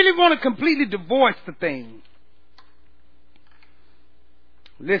 You didn't really want to completely divorce the thing.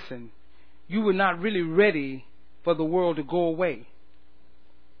 Listen, you were not really ready for the world to go away.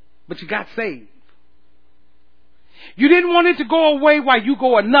 But you got saved. You didn't want it to go away while you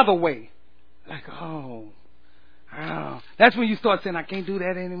go another way. Like, oh. That's when you start saying, I can't do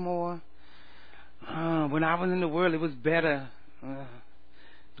that anymore. When I was in the world, it was better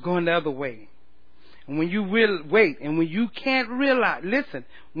going the other way. And when you when you can't realize, listen,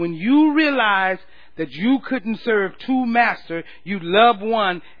 when you realize that you couldn't serve two masters, you love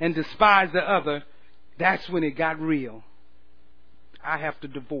one and despise the other, that's when it got real. I have to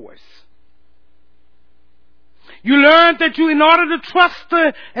divorce. You learned that in order to trust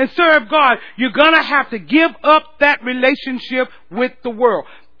and serve God, you're going to have to give up that relationship with the world.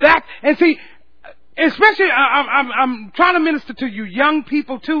 Especially, I'm trying to minister to you young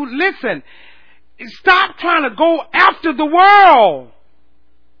people too. Listen, stop trying to go after the world.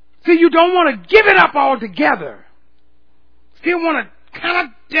 See, you don't want to give it up altogether. Still want to kind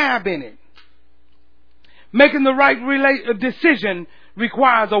of dab in it. Making the right decision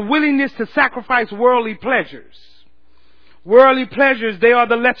requires a willingness to sacrifice worldly pleasures. Worldly pleasures, they are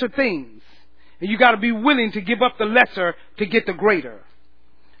the lesser things. And you got to be willing to give up the lesser to get the greater.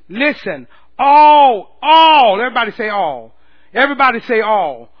 Listen, everybody say all. Everybody say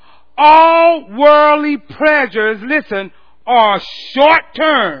all. All worldly pleasures, listen, are short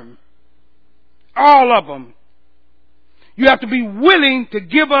term. All of them. You have to be willing to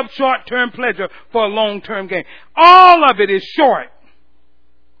give up short-term pleasure for a long-term gain. All of it is short.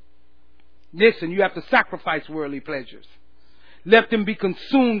 Listen, you have to sacrifice worldly pleasures. Let them be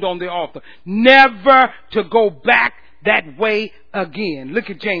consumed on the altar. Never to go back that way again. Look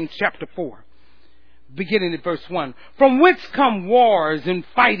at James chapter 4, beginning at verse 1. From whence come wars and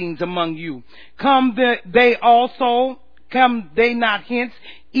fightings among you? Come they not hence,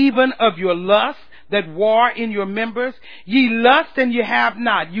 even of your lust that war in your members? Ye lust and ye have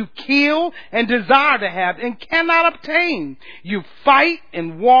not. You kill and desire to have and cannot obtain. You fight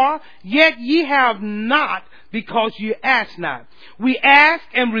and war, yet ye have not, because you ask not. We ask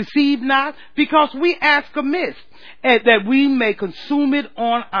and receive not, because we ask amiss, that we may consume it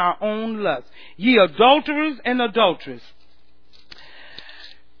on our own lust. Ye adulterers and adulteresses,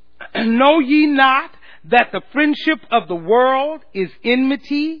 know ye not that the friendship of the world is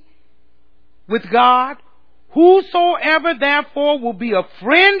enmity with God? Whosoever therefore will be a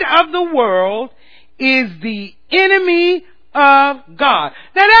friend of the world is the enemy of God.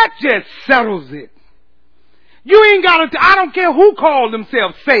 Now that just settles it. You ain't got to, I don't care who called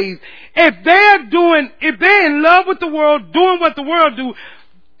themselves saved. If they're in love with the world, doing what the world do,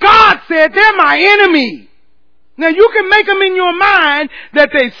 God said they're my enemy. Now you can make them in your mind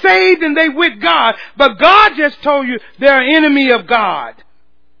that they saved and they with God, but God just told you they're an enemy of God.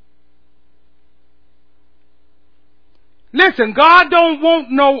 Listen, God don't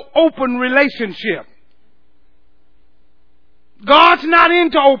want no open relationship. God's not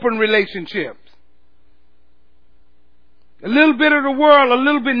into open relationships. A little bit of the world, a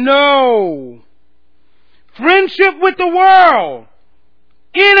little bit, no. Friendship with the world.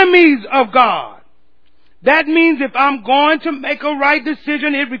 Enemies of God. That means if I'm going to make a right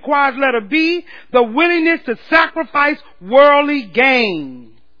decision, it requires, letter B, the willingness to sacrifice worldly gain.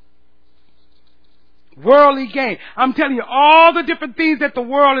 Worldly gain. I'm telling you, all the different things that the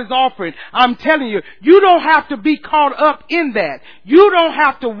world is offering, I'm telling you, you don't have to be caught up in that. You don't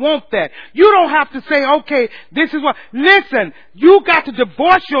have to want that. You don't have to say, okay, this is what. Listen, you got to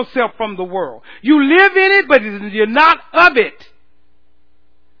divorce yourself from the world. You live in it, but you're not of it.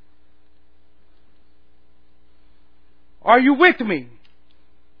 Are you with me?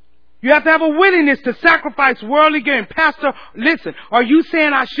 You have to have a willingness to sacrifice worldly gain. Pastor, listen, are you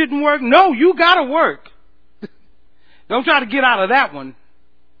saying I shouldn't work? No, you gotta work. Don't try to get out of that one.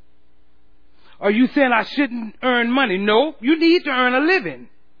 Are you saying I shouldn't earn money? No, you need to earn a living.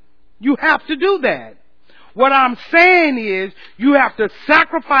 You have to do that. What I'm saying is you have to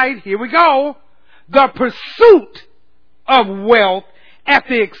sacrifice, here we go, the pursuit of wealth at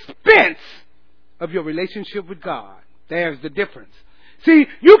the expense of your relationship with God. There's the difference. See,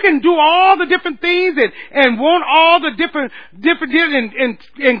 you can do all the different things and want all the different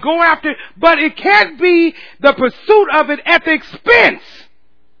and go after it, but it can't be the pursuit of it at the expense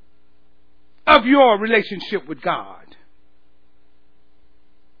of your relationship with God.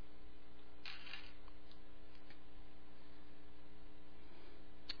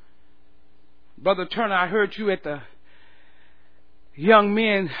 Brother Turner, I heard you at the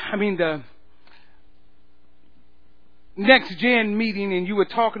the Next Gen meeting, and you were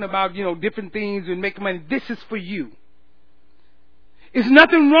talking about, different things and making money. This is for you. There's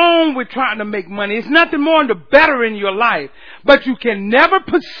nothing wrong with trying to make money. It's nothing more to better in your life. But you can never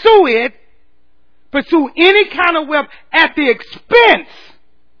pursue any kind of wealth at the expense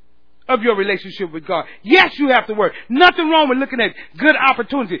of your relationship with God. Yes, you have to work. Nothing wrong with looking at good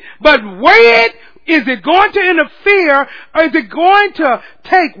opportunity. But weigh it. Is it going to interfere, or is it going to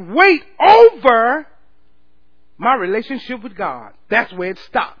take weight over my relationship with God? That's where it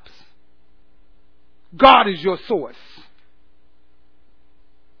stops. God is your source.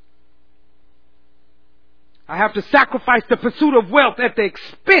 I have to sacrifice the pursuit of wealth at the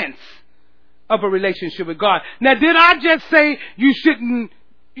expense of a relationship with God. Now, did I just say you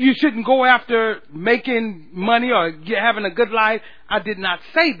shouldn't go after making money or having a good life? I did not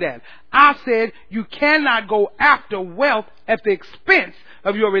say that. I said you cannot go after wealth at the expense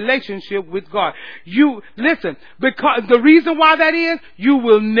of your relationship with God. You listen, because the reason why that is, you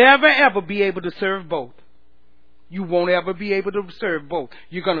will never ever be able to serve both. You won't ever be able to serve both.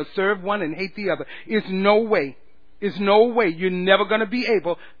 You're going to serve one and hate the other. It's no way. It's no way. You're never going to be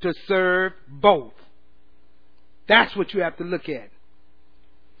able to serve both. That's what you have to look at.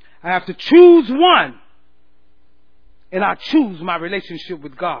 I have to choose one, and I choose my relationship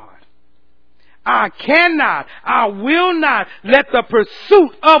with God. I will not let the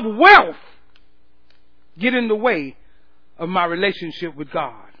pursuit of wealth get in the way of my relationship with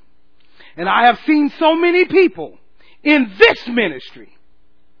God. And I have seen so many people in this ministries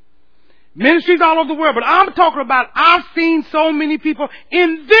all over the world, but I'm talking about, I've seen so many people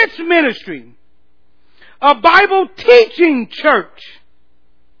in this ministry, a Bible teaching church,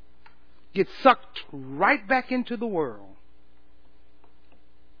 get sucked right back into the world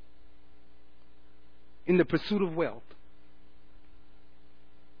in the pursuit of wealth.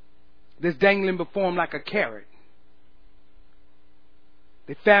 That's dangling before them like a carrot.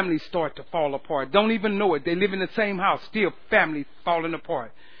 Their families start to fall apart. Don't even know it. They live in the same house. Still families falling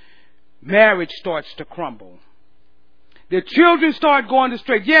apart. Marriage starts to crumble. Their children start going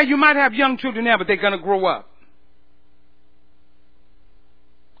astray. Yeah, you might have young children now, but they're going to grow up.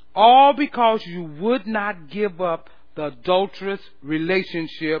 All because you would not give up the adulterous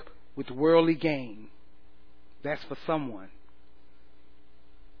relationship with worldly gain. That's for someone.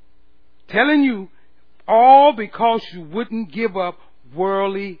 Telling you, all because you wouldn't give up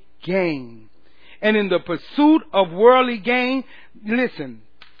worldly gain. And in the pursuit of worldly gain, listen,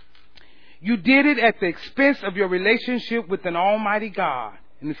 you did it at the expense of your relationship with an almighty God.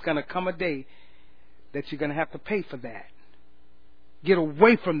 And it's going to come a day that you're going to have to pay for that. Get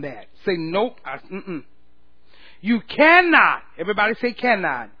away from that. Say, nope. You cannot, everybody say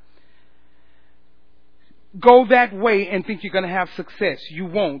cannot, go that way and think you're going to have success. You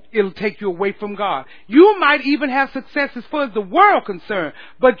won't. It'll take you away from God. You might even have success as far as the world concerned.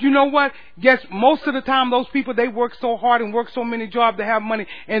 But you know what? Guess most of the time those people, they work so hard and work so many jobs to have money,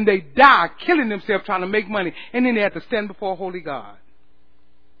 and they die killing themselves trying to make money. And then they have to stand before a holy God.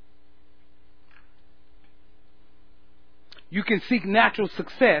 You can seek natural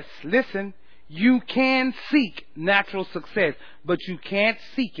success. Listen, you can seek natural success, but you can't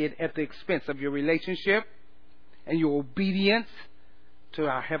seek it at the expense of your relationship and your obedience to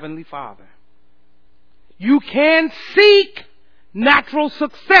our Heavenly Father. You can seek natural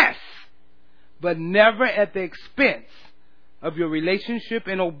success, but never at the expense of your relationship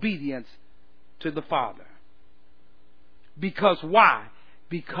and obedience to the Father. Because why?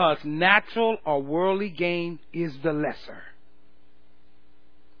 Because natural or worldly gain is the lesser.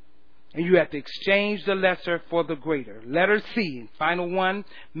 And you have to exchange the lesser for the greater. Letter C, final one.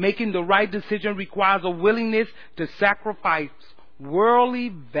 Making the right decision requires a willingness to sacrifice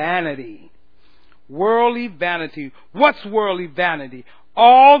worldly vanity. Worldly vanity. What's worldly vanity?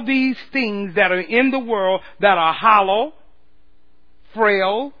 All these things that are in the world that are hollow,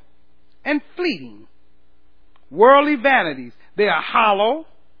 frail, and fleeting. Worldly vanities. They are hollow,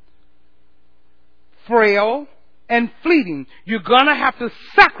 frail, and fleeting. You're going to have to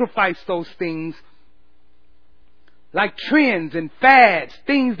sacrifice those things like trends and fads,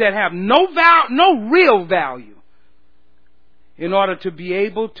 things that have no real value, in order to be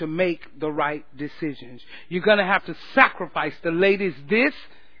able to make the right decisions. You're going to have to sacrifice the latest this,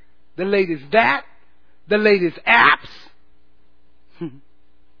 the latest that, the latest apps,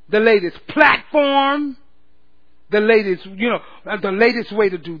 the latest platform, the latest, the latest way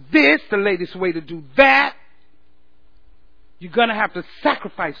to do this, the latest way to do that. You're going to have to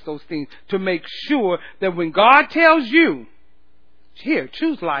sacrifice those things to make sure that when God tells you, here,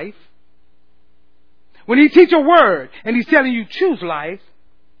 choose life. When He teaches a word and He's telling you choose life,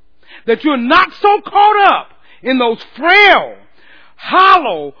 that you're not so caught up in those frail,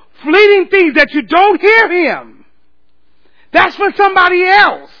 hollow, fleeting things that you don't hear Him. That's for somebody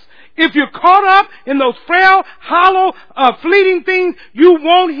else. If you're caught up in those frail, hollow, fleeting things, you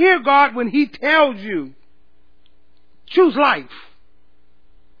won't hear God when He tells you choose life.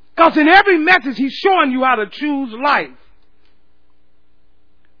 Because in every message He's showing you how to choose life.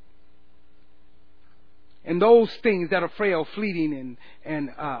 And those things that are frail, fleeting, and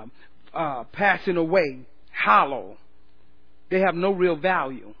passing away, hollow, they have no real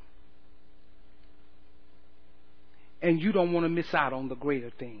value. And you don't want to miss out on the greater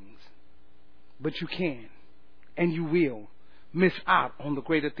things. But you can, and you will miss out on the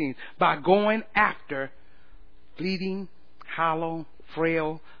greater things by going after fleeting, hollow,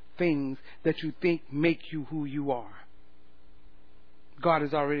 frail things that you think make you who you are. God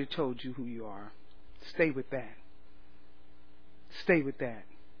has already told you who you are. Stay with that. Stay with that.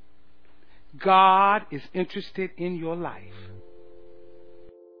 God is interested in your life.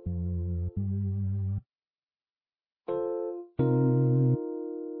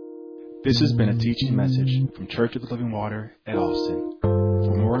 This has been a teaching message from Church of the Living Water at Austin.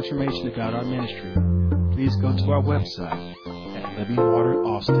 For more information about our ministry, please go to our website at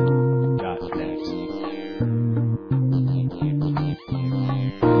livingwateraustin.net.